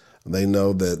 right? They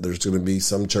know that there's going to be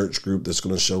some church group that's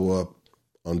going to show up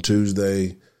on Tuesday.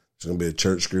 There's going to be a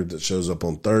church group that shows up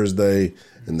on Thursday,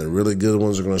 and the really good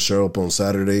ones are going to show up on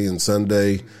Saturday and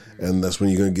Sunday, and that's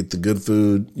when you're going to get the good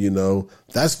food.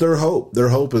 That's their hope. Their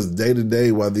hope is day to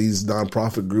day while these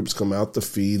nonprofit groups come out to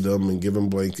feed them and give them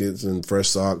blankets and fresh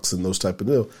socks and those type of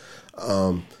deal.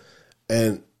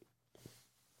 And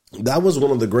that was one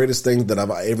of the greatest things that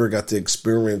I've ever got to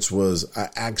experience. Was I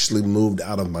actually moved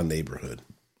out of my neighborhood.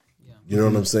 You know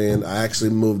what I'm saying? I actually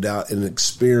moved out and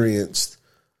experienced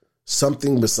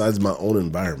something besides my own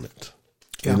environment.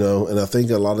 Yeah. And I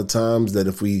think a lot of times that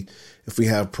if we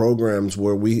have programs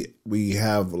where we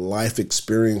have life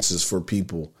experiences for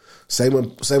people, same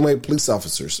way police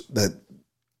officers, that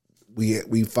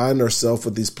we find ourselves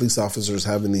with these police officers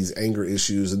having these anger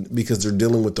issues, and because they're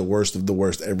dealing with the worst of the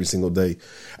worst every single day.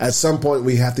 At some point,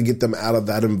 we have to get them out of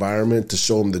that environment to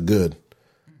show them the good,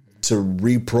 to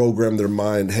reprogram their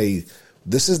mind. Hey,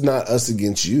 this is not us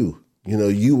against you.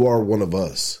 You are one of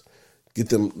us.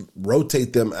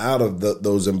 rotate them out of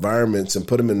those environments and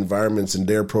put them in environments and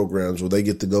DARE programs where they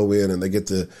get to go in and they get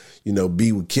to,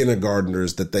 be with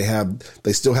kindergartners, that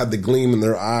they still have the gleam in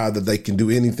their eye that they can do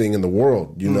anything in the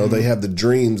world. They have the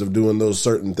dreams of doing those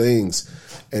certain things,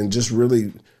 and just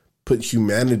really put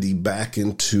humanity back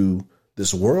into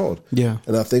this world. Yeah.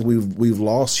 And I think we've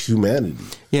lost humanity.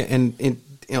 Yeah. And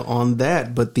on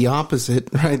that, but the opposite,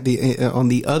 right? On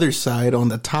the other side, on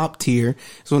the top tier,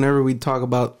 is whenever we talk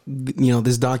about,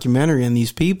 this documentary and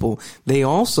these people, they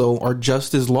also are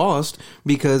just as lost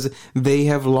because they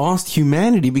have lost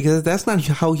humanity, because that's not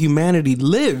how humanity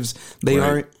lives. They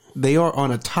are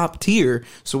on a top tier.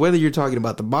 So whether you're talking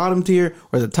about the bottom tier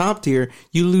or the top tier,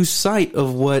 you lose sight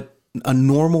of what a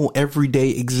normal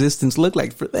everyday existence look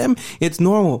like. For them, it's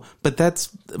normal, but that's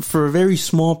for a very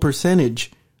small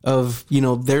percentage of,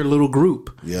 their little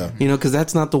group. Yeah. Because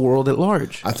that's not the world at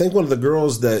large. I think one of the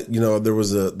girls that, there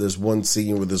was this one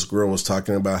scene where this girl was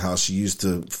talking about how she used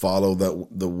to follow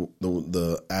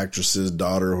the actress's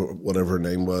daughter, whatever her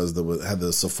name was, that had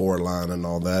the Sephora line and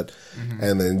all that. Mm-hmm.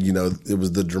 And then, it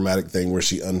was the dramatic thing where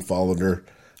she unfollowed her.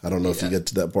 I don't know if you get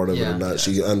to that part of it or not.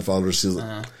 She unfollowed her. She's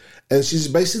and she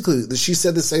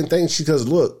said the same thing. She goes,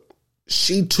 look,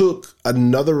 she took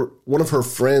one of her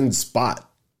friend's spot.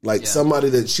 Like somebody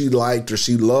that she liked or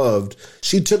she loved,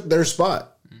 she took their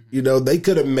spot. Mm-hmm. They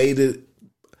could have made it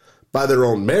by their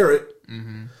own merit,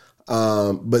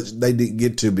 but they didn't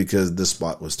get to because the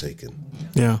spot was taken.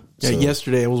 Yeah. So,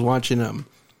 yesterday I was watching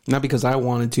not because I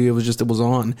wanted to, it was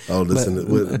on. Oh, listen,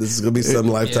 this is gonna be some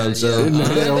Lifetime show.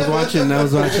 I was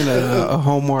watching a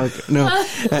Hallmark. No,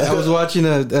 I was watching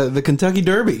the Kentucky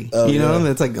Derby. And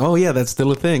it's like, oh yeah, that's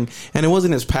still a thing. And it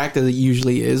wasn't as packed as it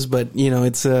usually is, but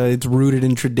it's rooted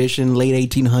in tradition,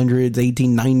 late 1800s,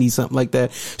 1890, something like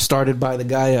that. Started by the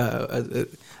guy, I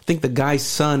think the guy's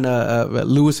son,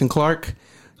 Lewis and Clark.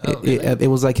 It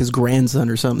was like his grandson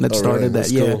or something that started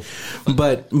that. Yeah. Cool.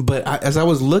 But as I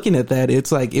was looking at that,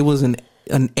 it's like it was an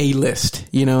A-list,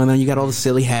 and then you got all the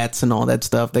silly hats and all that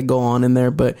stuff that go on in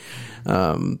there. But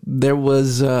there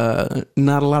was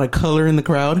not a lot of color in the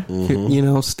crowd,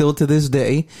 still to this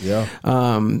day. Yeah.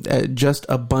 Just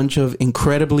a bunch of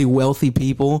incredibly wealthy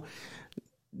people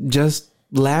just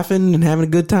laughing and having a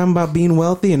good time about being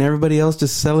wealthy, and everybody else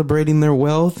just celebrating their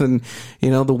wealth. And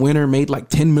the winner made like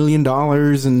 $10 million,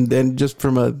 and then just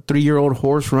from a 3-year-old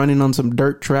horse running on some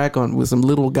dirt track with some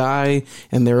little guy,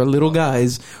 and there are little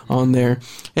guys on there.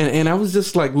 And I was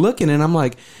just like looking, and I'm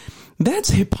like, that's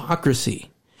hypocrisy.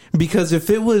 Because if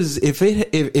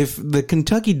the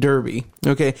Kentucky Derby,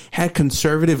 had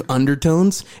conservative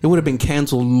undertones, it would have been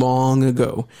canceled long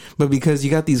ago. But because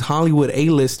you got these Hollywood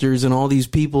A-listers and all these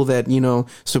people that,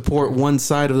 support one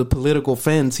side of the political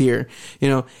fence here,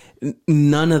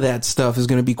 none of that stuff is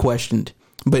going to be questioned.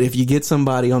 But if you get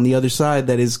somebody on the other side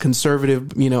that is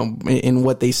conservative, in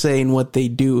what they say and what they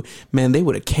do, man, they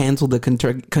would have canceled the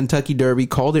Kentucky Derby,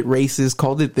 called it racist,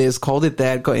 called it this, called it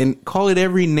that, and call it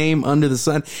every name under the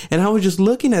sun. And I was just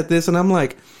looking at this and I'm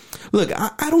like, look,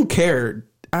 I don't care.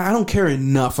 I don't care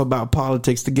enough about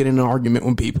politics to get in an argument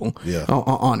with people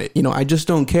on it. I just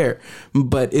don't care.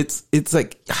 But it's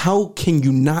like, how can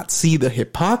you not see the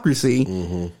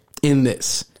hypocrisy in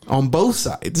this on both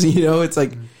sides? It's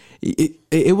like,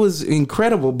 it was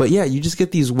incredible. But yeah, you just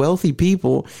get these wealthy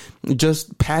people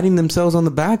just patting themselves on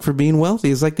the back for being wealthy.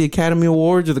 It's like the Academy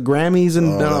Awards or the Grammys,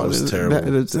 and that was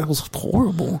terrible. That was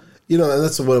horrible. And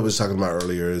that's what I was talking about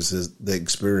earlier is the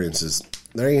experiences.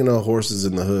 There ain't no horses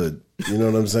in the hood. You know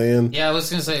what I'm saying? Yeah, I was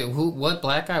going to say, what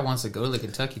black guy wants to go to the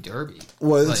Kentucky Derby?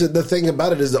 Well, the thing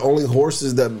about it is the only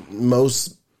horses that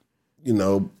most, I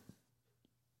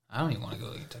don't even want to go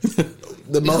to the Kentucky Derby.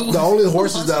 The only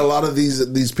horses that a lot of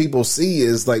these people see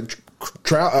is like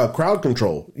crowd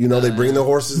control. They bring the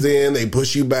horses in, they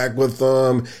push you back with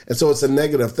them, and so it's a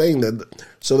negative thing.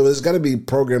 So there's got to be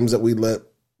programs that we let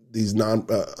these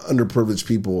underprivileged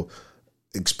people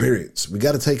experience. We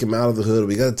got to take them out of the hood.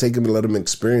 We got to take them and let them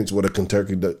experience what a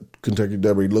Kentucky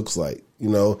Derby looks like.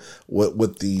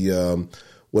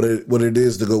 What it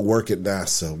is to go work at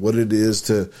NASA, what it is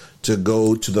to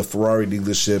go to the Ferrari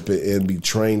dealership and be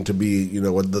trained to be,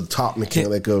 the top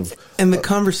mechanic of. And the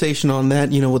conversation on that,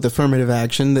 with affirmative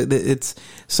action, it's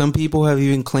some people have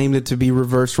even claimed it to be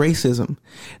reverse racism.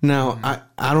 Now,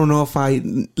 I don't know if I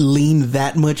lean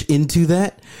that much into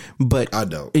that, but I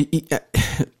don't.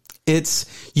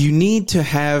 You need to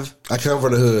have. I come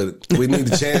from the hood. We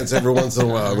need a chance every once in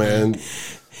a while, man.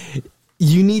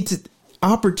 You need to.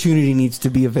 Opportunity needs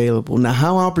to be available. Now,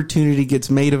 how opportunity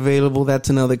gets made available, that's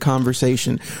another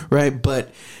conversation, right?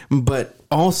 But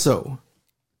also,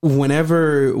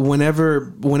 whenever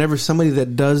somebody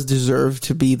that does deserve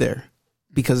to be there,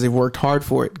 because they've worked hard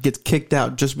for it gets kicked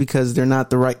out just because they're not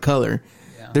the right color,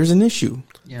 there's an issue.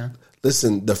 Yeah.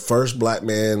 Listen, the first black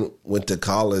man went to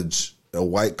college, a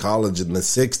white college, in the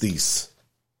 60s.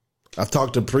 I've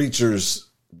talked to preachers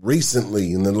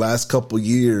recently in the last couple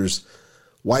years,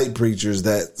 white preachers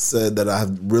that said that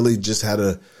I've really just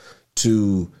had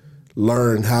to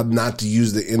learn how not to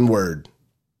use the N-word.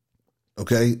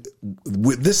 Okay?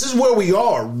 This is where we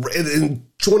are in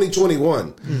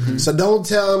 2021. Mm-hmm. So don't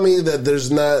tell me that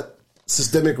there's not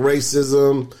systemic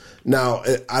racism. Now,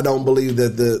 I don't believe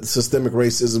that the systemic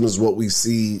racism is what we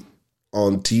see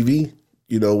on TV.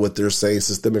 You know, what they're saying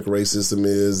systemic racism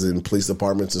is in police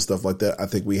departments and stuff like that. I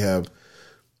think we have,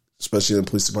 especially in the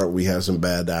police department, we have some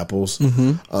bad apples.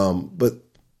 Mm-hmm. But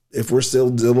if we're still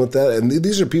dealing with that, and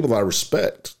these are people I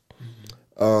respect.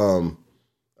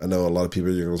 I know a lot of people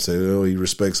are going to say, oh, you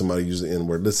respect somebody using the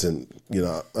N-word. Listen, you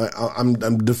know,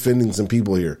 I'm defending some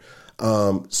people here.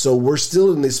 So we're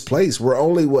still in this place. We're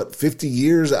only, 50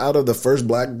 years out of the first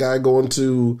black guy going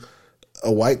to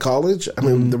a white college? I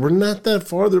mean, we're not that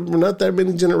far. We're not that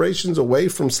many generations away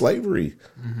from slavery,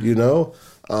 you know?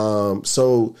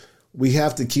 So we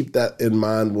have to keep that in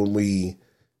mind when we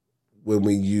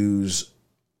use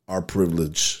our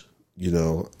privilege, you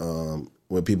know?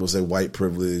 When people say white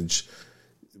privilege,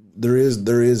 there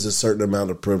is a certain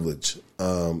amount of privilege,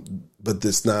 but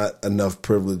it's not enough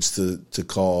privilege to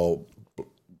call,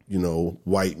 you know,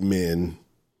 white men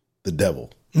the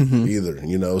devil either.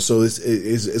 You know, so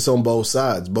it's on both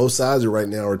sides. Both sides right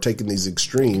now are taking these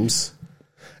extremes,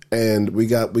 and we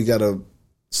got to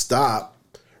stop,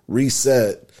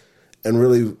 reset, and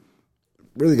really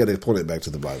got to point it back to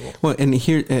the Bible. Well, and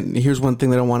here's one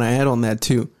thing that I want to add on that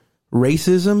too: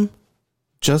 racism,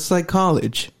 just like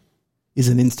college, is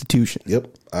an institution. Yep,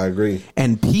 I agree.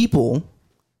 And people,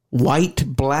 white,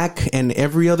 black, and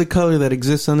every other color that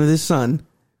exists under this sun,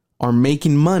 are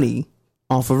making money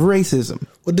off of racism.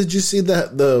 Well, did you see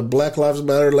that the Black Lives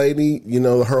Matter lady, you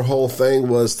know, her whole thing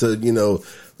was to, you know...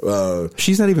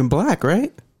 she's not even black,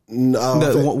 right?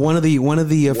 No. One of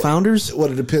the founders? Well,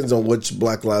 it depends on which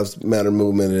Black Lives Matter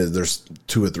movement it is. There's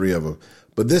 2 or 3 of them.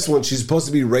 But this one, she's supposed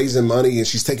to be raising money, and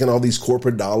she's taking all these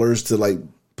corporate dollars to, like,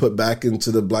 put back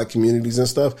into the black communities and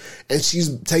stuff. And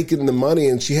she's taking the money,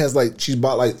 and she's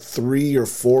bought like $3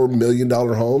 or $4 million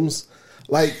homes.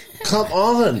 Like, come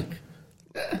on.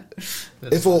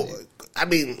 I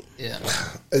mean,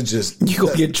 it's just... You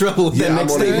gonna get in trouble with that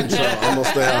next thing. I'm gonna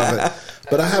stay out of it.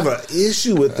 But I have an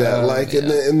issue with that,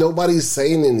 and nobody's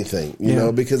saying anything, you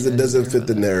know, because it doesn't fit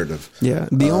the narrative. Yeah,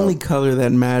 the only color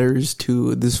that matters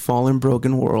to this fallen,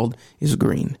 broken world is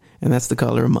green, and that's the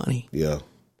color of money. Yeah.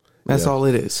 That's all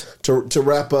it is. To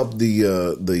wrap up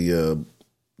the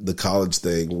college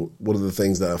thing, one of the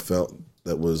things that I felt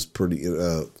that was pretty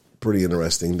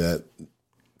interesting, that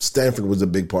Stanford was a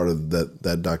big part of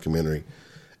that documentary,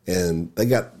 and they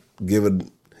got given,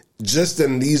 just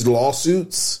in these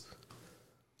lawsuits,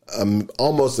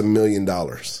 almost $1 million,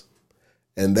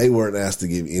 and they weren't asked to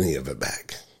give any of it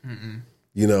back. Mm-mm.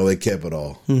 You know, they kept it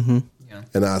all. Mm-hmm. Yeah.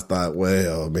 And I thought,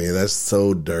 well, man, that's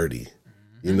so dirty.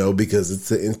 You know, because it's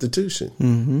an institution.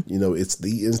 Mm-hmm. You know, it's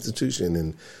the institution.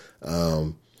 And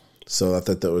so I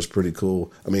thought that was pretty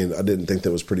cool. I mean, I didn't think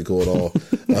that was pretty cool at all.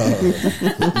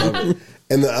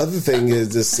 And the other thing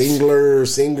is the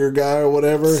Singer guy or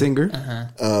whatever. Singer.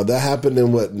 That happened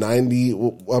in what, 90?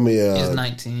 I mean, it was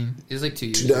 19. It was like 2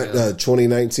 years ago.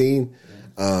 2019.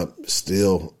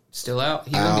 Still out.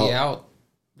 He's going to be out.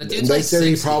 The dude's they like said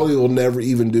 60. he probably will never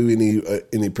even do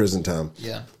any prison time.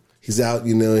 Yeah. He's out,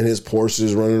 you know, in his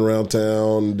Porsches running around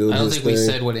town doing his thing. I don't think we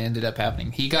said what ended up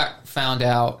happening. He got found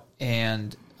out,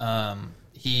 and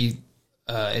he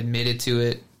admitted to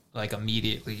it like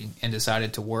immediately and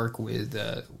decided to work with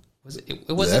was it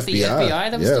the FBI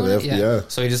that was doing it? Yeah.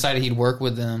 So he decided he'd work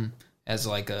with them as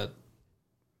like a,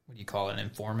 what do you call it, an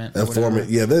informant?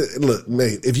 Yeah. Look,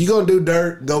 mate, if you're going to do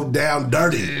dirt, go down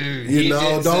dirty.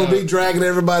 Dude, don't be dragging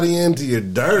everybody into your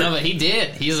dirt. No, but he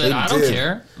did. He said, I don't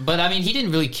care. But, I mean, he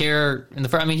didn't really care in the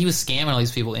first. I mean, he was scamming all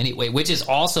these people anyway, which is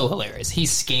also hilarious. He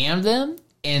scammed them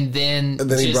and then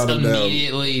he just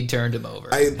immediately turned him over.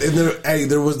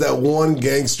 There was that one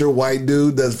gangster white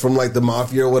dude that's from, like, the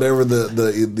mafia or whatever,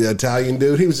 the Italian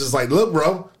dude. He was just like, look,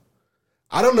 bro,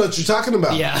 I don't know what you're talking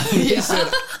about. Yeah. He said,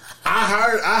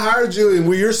 I hired you, and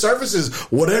with your services,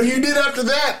 whatever you did after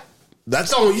that,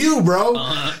 that's on you, bro.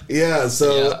 Yeah,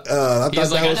 so I thought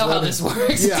was like, that was I know how this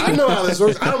works. Yeah, I know how this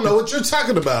works. I don't know what you're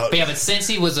talking about. But since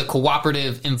he was a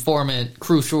cooperative informant,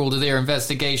 crucial to their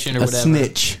investigation or whatever. A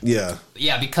snitch. Yeah.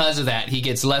 Yeah, because of that, he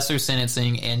gets lesser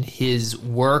sentencing, and his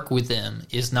work with them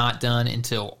is not done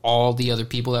until all the other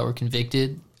people that were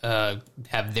convicted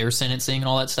have their sentencing and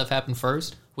all that stuff happen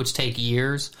first, which take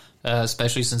years,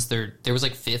 especially since there was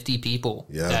like 50 people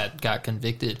that got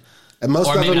convicted. And most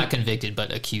or of maybe them, not convicted,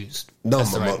 but accused. No,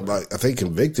 That's the right word. like, I think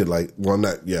convicted, like, well,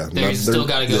 not, yeah. They still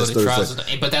got to go to trial,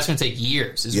 like, but that's going to take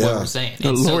years, is what we're saying.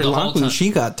 And Lori the whole Loughlin, time- she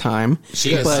got time.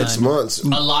 She got but 6 months. A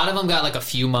lot of them got like a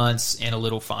few months and a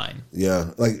little fine.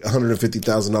 Yeah, like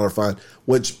 $150,000 fine.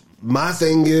 Which my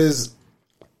thing is,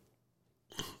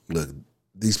 look,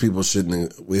 these people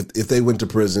shouldn't. If they went to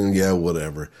prison, yeah,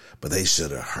 whatever. But they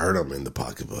should have hurt them in the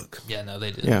pocketbook. Yeah, no,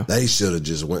 they did. Yeah. They should have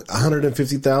just went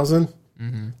 $150,000.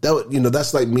 That would,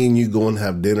 that's like me and you go and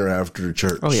have dinner after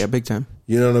church. Oh yeah, big time.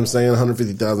 You know what I'm saying?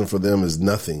 $150,000 for them is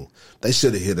nothing. They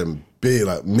should have hit them big,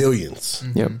 like millions.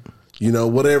 Yep.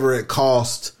 Whatever it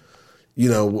cost.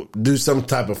 Do some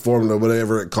type of formula,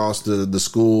 whatever it costs the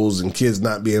schools and kids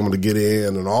not being able to get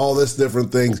in and all this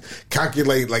different things.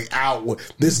 Calculate like out.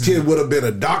 This kid would have been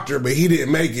a doctor, but he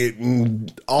didn't make it,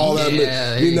 and all Yeah, that.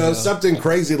 there you go. Something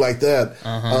crazy like that.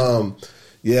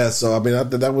 So I mean, I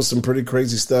think that was some pretty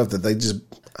crazy stuff that they just.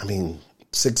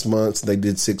 6 months. They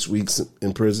did 6 weeks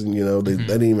in prison. They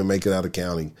didn't even make it out of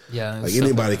county. Yeah, like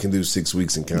anybody can do 6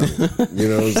 weeks in county. You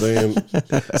know what I'm saying?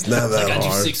 It's not that I hard.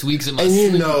 do 6 weeks in my And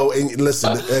sleep. and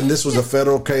listen, and this was a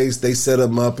federal case. They set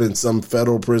them up in some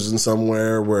federal prison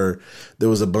somewhere where there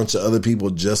was a bunch of other people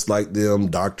just like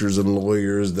them, doctors and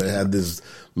lawyers that had this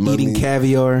money, Eating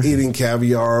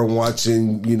caviar and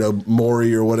watching,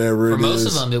 Maury or whatever For it most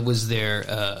is. of them, it was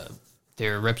their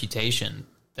reputation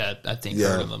that I think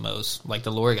hurt them the most. Like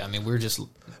the Lori guy. I mean, we were just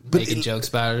making jokes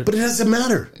about it. But it doesn't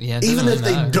matter. Yeah, it doesn't even really if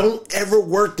they matter. don't ever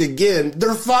work again,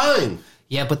 they're fine.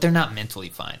 Yeah, but they're not mentally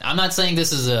fine. I'm not saying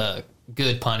this is a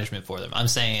good punishment for them. I'm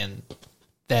saying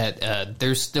that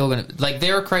they're still going to... Like,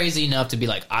 they're crazy enough to be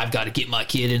like, I've got to get my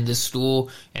kid in this school,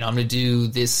 and I'm going to do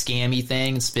this scammy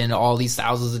thing and spend all these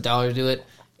thousands of dollars to do it.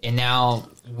 And now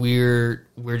we're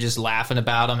just laughing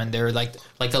about them, and they're like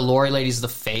the Lori lady's the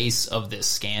face of this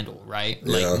scandal, right?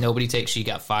 Yeah. Like, she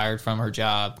got fired from her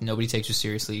job. Nobody takes her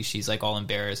seriously. She's like all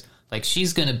embarrassed. Like,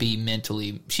 she's going to be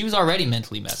she was already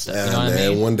mentally messed up. You know what I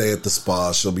mean? One day at the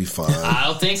spa, she'll be fine. I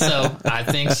don't think so. I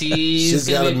think she's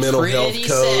got a mental health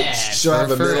coach. She'll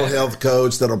have a mental health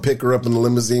coach that'll pick her up in the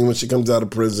limousine when she comes out of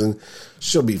prison.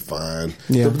 She'll be fine.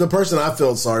 Yeah. The person I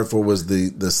felt sorry for was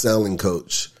the selling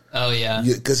coach. Oh, yeah.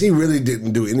 Because he really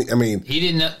didn't do any. I mean, He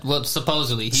didn't know. Well,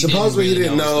 supposedly. He he didn't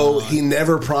didn't know. what was going He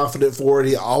never profited for it.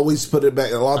 He always put it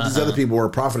back. A lot of these other people were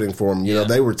profiting for him. You know,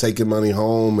 they were taking money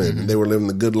home and they were living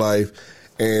the good life.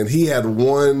 And he had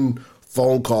one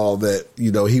phone call that,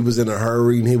 he was in a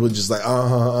hurry and he was just like,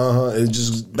 and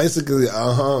just basically,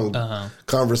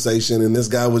 conversation. And this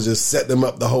guy was just setting him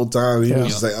up the whole time. He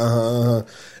was just like,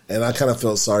 And I kind of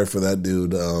felt sorry for that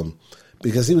dude.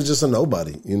 Because he was just a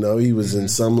nobody, he was in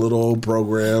some little old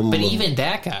program. But even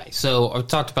that guy, so I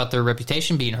talked about their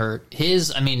reputation being hurt.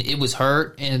 It was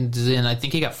hurt, and then I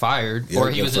think he got fired, or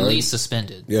he was at least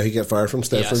suspended. Yeah, he got fired from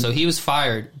Stanford. Yeah, so he was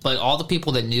fired, but all the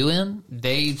people that knew him,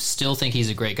 they still think he's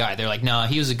a great guy. They're like, no,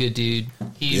 he was a good dude.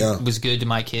 He was good to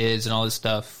my kids and all this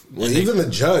stuff. Well, even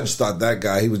the judge thought that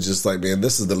guy, he was just like, man,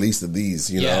 this is the least of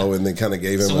these, know, and they kind of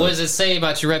gave him. So what does it say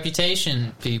about your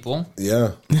reputation, people?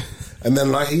 Yeah. And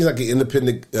then he's like an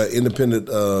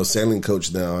independent sailing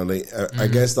coach now, and I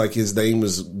guess like his name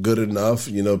was good enough.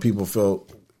 People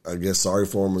felt, I guess, sorry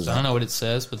for him. I don't know what it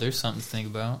says, but there's something to think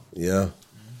about. Yeah,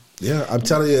 yeah. I'm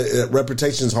telling you,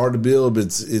 reputation is hard to build, but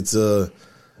it's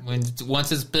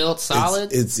once it's built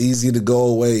solid, it's easy to go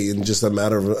away in just a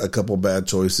matter of a couple bad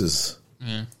choices.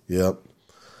 Yeah. Yep.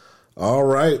 All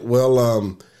right.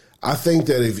 Well, I think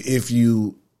that if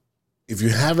you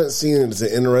haven't seen it, it's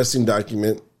an interesting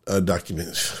documentary.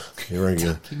 Here we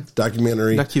go.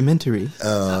 Documentary.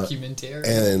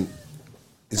 And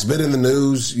it's been in the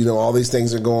news. All these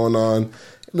things are going on.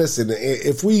 Listen,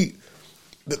 this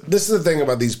is the thing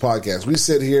about these podcasts. We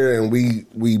sit here and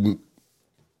we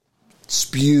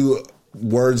spew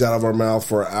words out of our mouth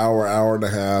for an hour and a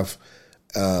half.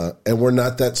 And we're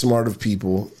not that smart of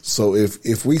people. So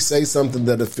if we say something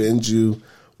that offends you,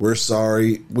 we're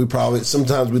sorry.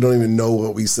 Sometimes we don't even know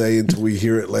what we say until we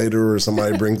hear it later or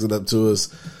somebody brings it up to us.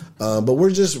 But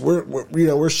we're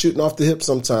shooting off the hip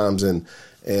sometimes. And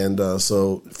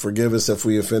so forgive us if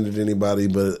we offended anybody,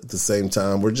 but at the same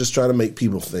time, we're just trying to make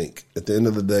people think. At the end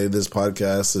of the day, this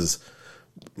podcast is,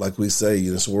 like we say,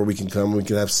 it's where we can come, we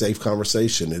can have safe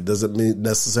conversation. It doesn't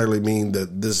necessarily mean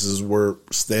that this is where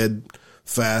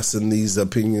fast in these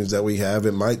opinions that we have.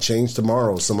 It might change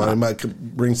tomorrow. Somebody might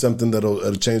bring something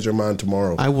that'll change their mind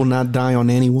tomorrow. I will not die on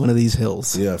any one of these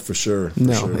hills. Yeah, for sure.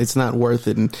 No, it's not worth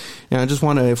it. And I just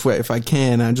want to, if I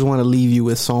can, I just want to leave you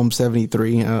with Psalm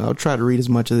 73. I'll try to read as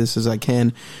much of this as I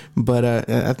can, but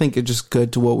I think it's just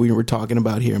good to what we were talking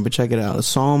about here. But check it out. A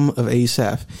Psalm of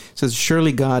Asaph says,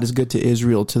 "Surely God is good to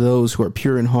Israel, to those who are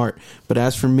pure in heart. But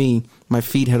as for me, my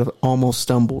feet had almost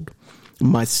stumbled.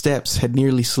 My steps had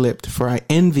nearly slipped, for I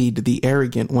envied the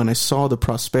arrogant when I saw the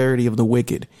prosperity of the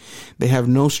wicked. They have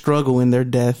no struggle in their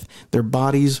death. Their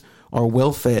bodies are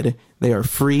well fed. They are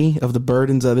free of the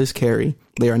burdens others carry.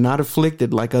 They are not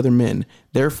afflicted like other men.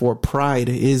 Therefore, pride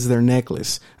is their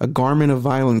necklace. A garment of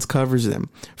violence covers them.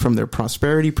 From their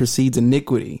prosperity proceeds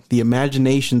iniquity. The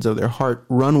imaginations of their heart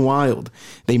run wild.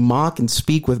 They mock and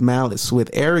speak with malice.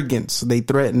 With arrogance, they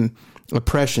threaten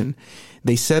oppression.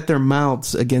 They set their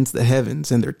mouths against the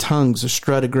heavens, and their tongues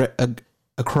strut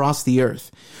across the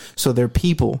earth. So their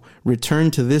people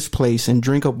return to this place and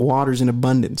drink up waters in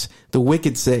abundance. The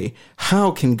wicked say,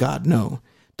 'How can God know?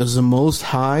 Does the Most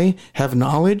High have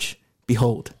knowledge?'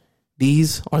 Behold,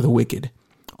 these are the wicked,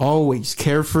 always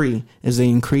carefree as they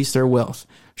increase their wealth.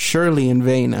 Surely in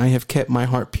vain I have kept my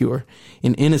heart pure.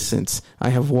 In innocence I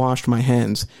have washed my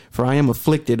hands, for I am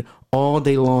afflicted all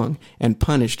day long and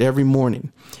punished every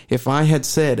morning. If I had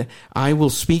said, 'I will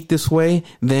speak this way,'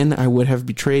 then I would have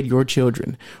betrayed your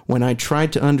children. When I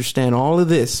tried to understand all of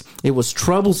this, it was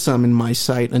troublesome in my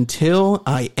sight until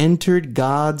I entered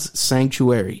God's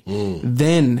sanctuary.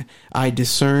 Then I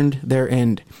discerned their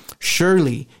end.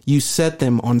 Surely you set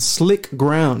them on slick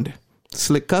ground."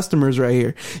 Slick customers right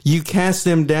here. "You cast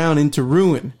them down into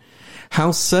ruin.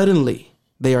 How suddenly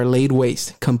they are laid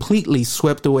waste, completely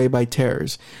swept away by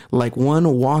terrors. Like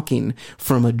one walking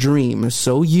from a dream,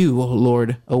 so you, O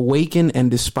Lord, awaken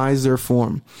and despise their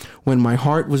form. When my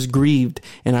heart was grieved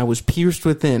and I was pierced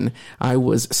within, I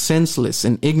was senseless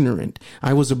and ignorant.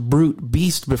 I was a brute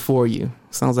beast before you."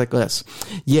 Sounds like us.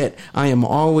 "Yet I am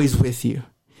always with you.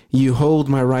 You hold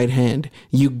my right hand.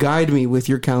 You guide me with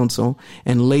your counsel,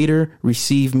 and later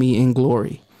receive me in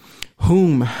glory.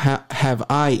 Whom have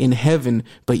I in heaven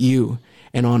but you?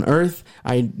 And on earth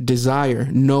I desire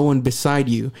no one beside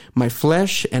you. My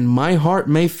flesh and my heart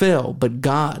may fail, but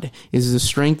God is the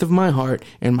strength of my heart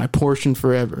and my portion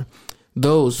forever.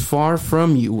 Those far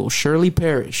from you will surely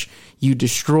perish. You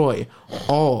destroy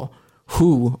all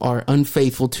who are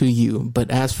unfaithful to you. But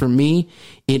as for me,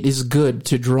 it is good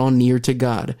to draw near to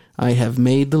God. I have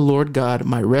made the Lord God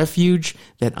my refuge,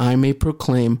 that I may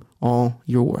proclaim all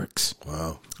your works."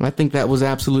 Wow. I think that was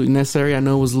absolutely necessary. I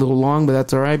know it was a little long, but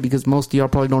that's all right because most of y'all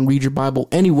probably don't read your Bible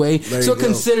anyway. So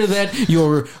consider that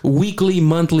your weekly,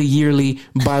 monthly, yearly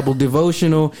Bible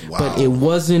devotional. Wow. But it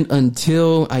wasn't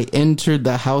until I entered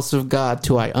the house of God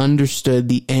till I understood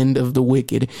the end of the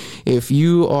wicked. If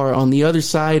you are on the other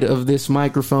side of this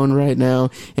microphone right now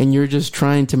and you're just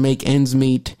trying to make ends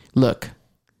meet, look,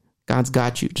 God's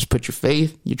got you. Just put your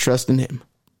faith, your trust in Him.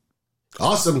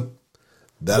 Awesome.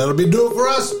 That'll be do it for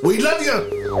us. We love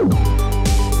you.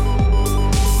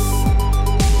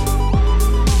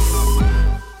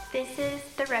 This is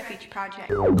The Refuge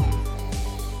Project.